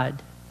by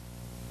God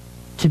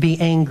to be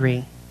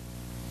angry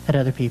at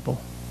other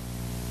people.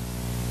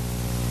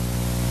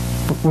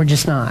 We're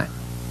just not.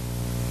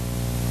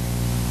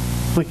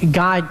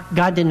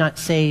 God did not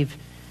save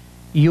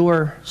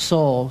your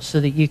soul so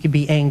that you could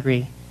be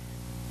angry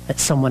at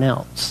someone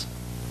else.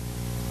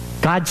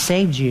 God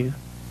saved you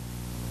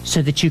so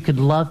that you could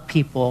love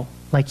people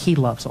like He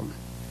loves them.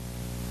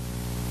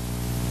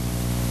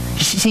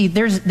 You see,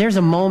 there's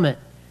a moment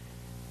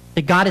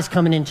that God is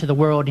coming into the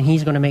world and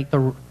He's going to make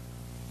the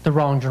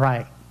wrongs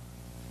right.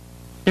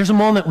 There's a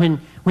moment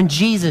when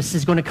Jesus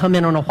is going to come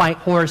in on a white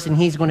horse and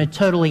He's going to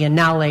totally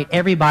annihilate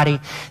everybody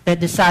that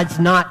decides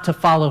not to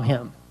follow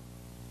Him.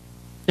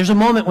 There's a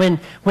moment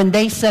when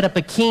they set up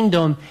a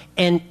kingdom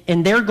and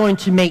they're going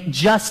to make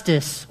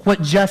justice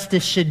what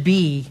justice should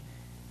be.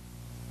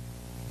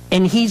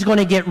 And He's going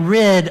to get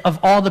rid of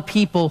all the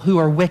people who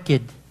are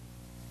wicked.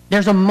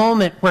 There's a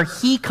moment where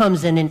He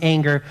comes in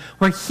anger,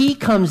 where He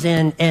comes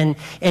in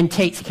and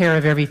takes care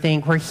of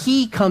everything, where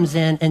He comes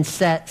in and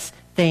sets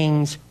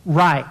things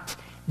right.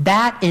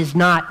 That is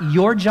not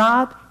your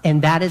job,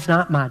 and that is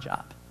not my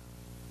job.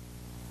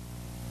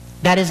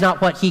 That is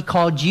not what He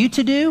called you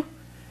to do.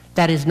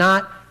 That is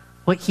not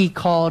what He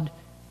called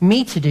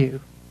me to do.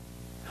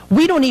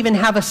 We don't even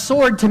have a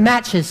sword to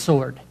match His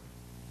sword.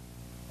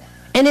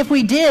 And if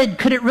we did,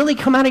 could it really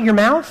come out of your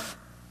mouth?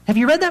 Have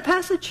you read that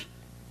passage?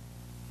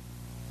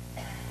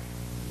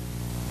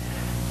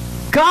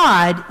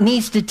 God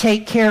needs to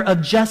take care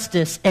of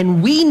justice,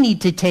 and we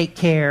need to take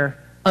care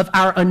of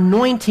our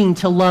anointing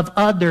to love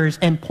others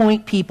and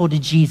point people to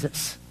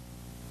Jesus.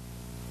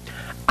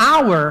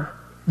 Our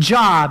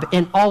job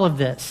in all of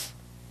this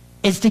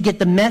is to get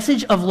the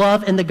message of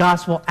love and the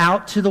gospel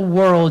out to the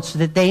world so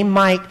that they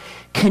might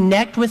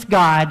connect with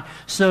God,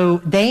 so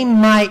they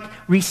might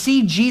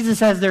receive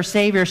Jesus as their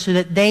Savior, so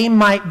that they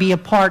might be a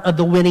part of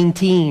the winning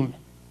team.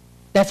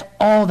 That's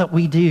all that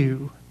we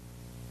do.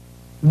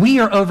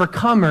 We are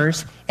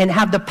overcomers and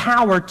have the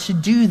power to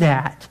do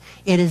that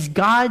It is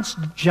God's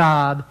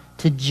job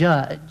to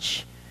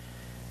judge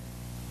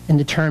in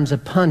the terms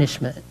of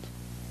punishment.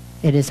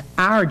 It is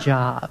our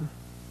job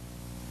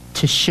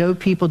to show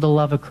people the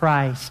love of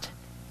Christ,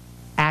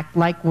 act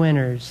like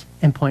winners,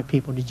 and point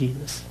people to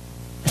Jesus.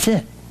 That's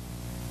it.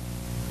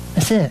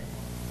 That's it.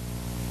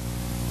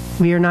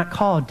 We are not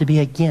called to be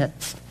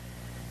against.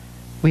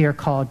 We are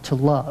called to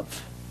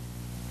love.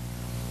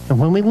 And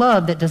when we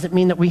love, that doesn't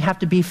mean that we have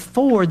to be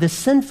for the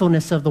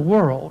sinfulness of the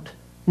world.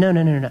 No,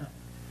 no, no, no.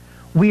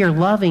 We are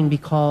loving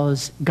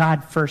because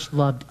God first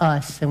loved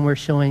us, and we're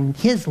showing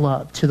his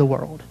love to the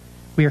world.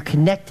 We are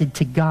connected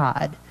to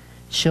God,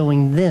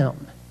 showing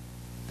them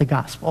the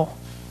gospel.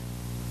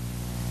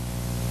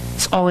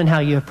 It's all in how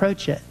you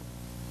approach it.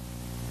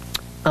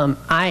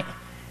 I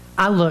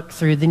look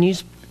through the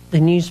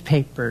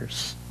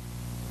newspapers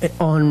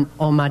on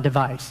my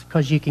device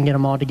because you can get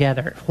them all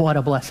together. What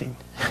a blessing.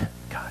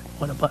 God,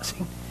 what a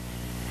blessing.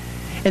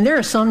 And there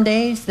are some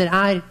days that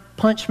I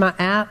punch my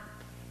app,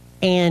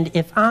 and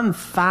if I'm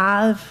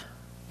 5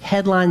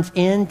 headlines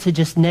into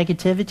just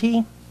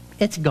negativity,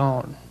 it's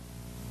gone.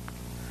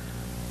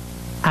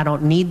 I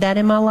don't need that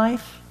in my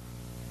life.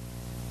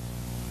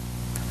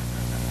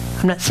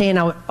 I'm not saying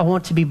I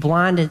want to be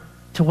blinded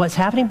to what's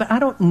happening, but I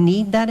don't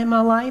need that in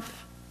my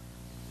life.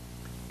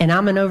 And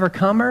I'm an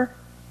overcomer,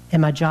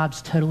 and my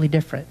job's totally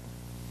different.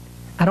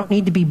 I don't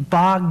need to be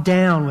bogged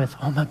down with,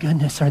 oh my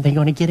goodness, are they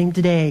going to get him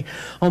today?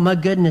 Oh my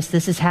goodness,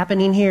 this is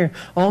happening here.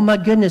 Oh my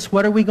goodness,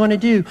 what are we going to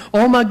do?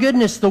 Oh my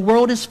goodness, the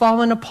world is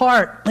falling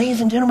apart.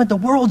 Ladies and gentlemen, the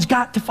world's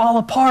got to fall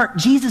apart.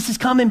 Jesus is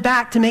coming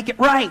back to make it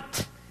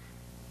right.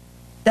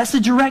 That's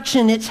the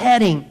direction it's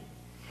heading.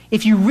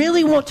 If you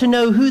really want to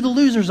know who the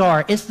losers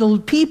are, it's the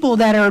people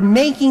that are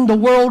making the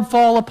world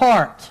fall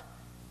apart.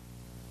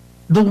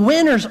 The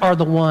winners are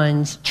the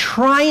ones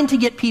trying to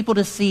get people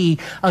to see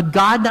a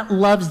God that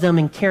loves them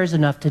and cares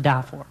enough to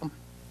die for them.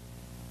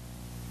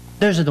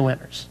 Those are the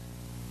winners.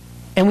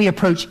 And we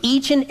approach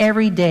each and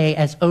every day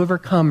as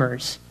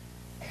overcomers.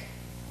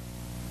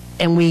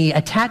 And we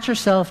attach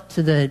ourselves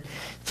to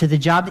the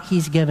job that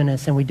he's given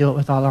us, and we do it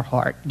with all our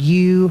heart.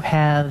 You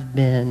have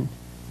been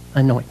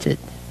anointed.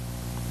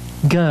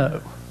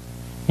 Go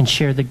and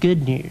share the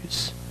good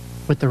news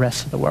with the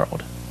rest of the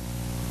world.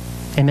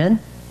 Amen?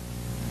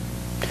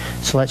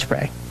 So let's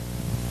pray.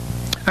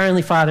 Our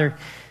Heavenly Father,